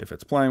if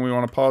it's playing, we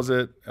want to pause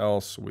it.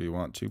 Else we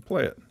want to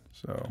play it.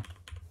 So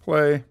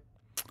play,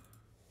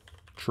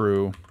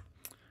 true,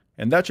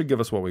 and that should give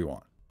us what we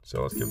want.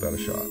 So let's give that a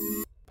shot.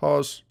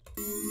 Pause,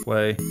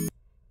 play,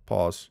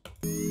 pause,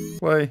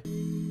 play,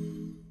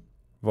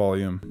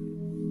 volume.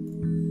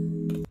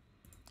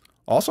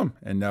 Awesome,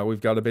 and now we've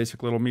got a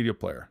basic little media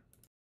player.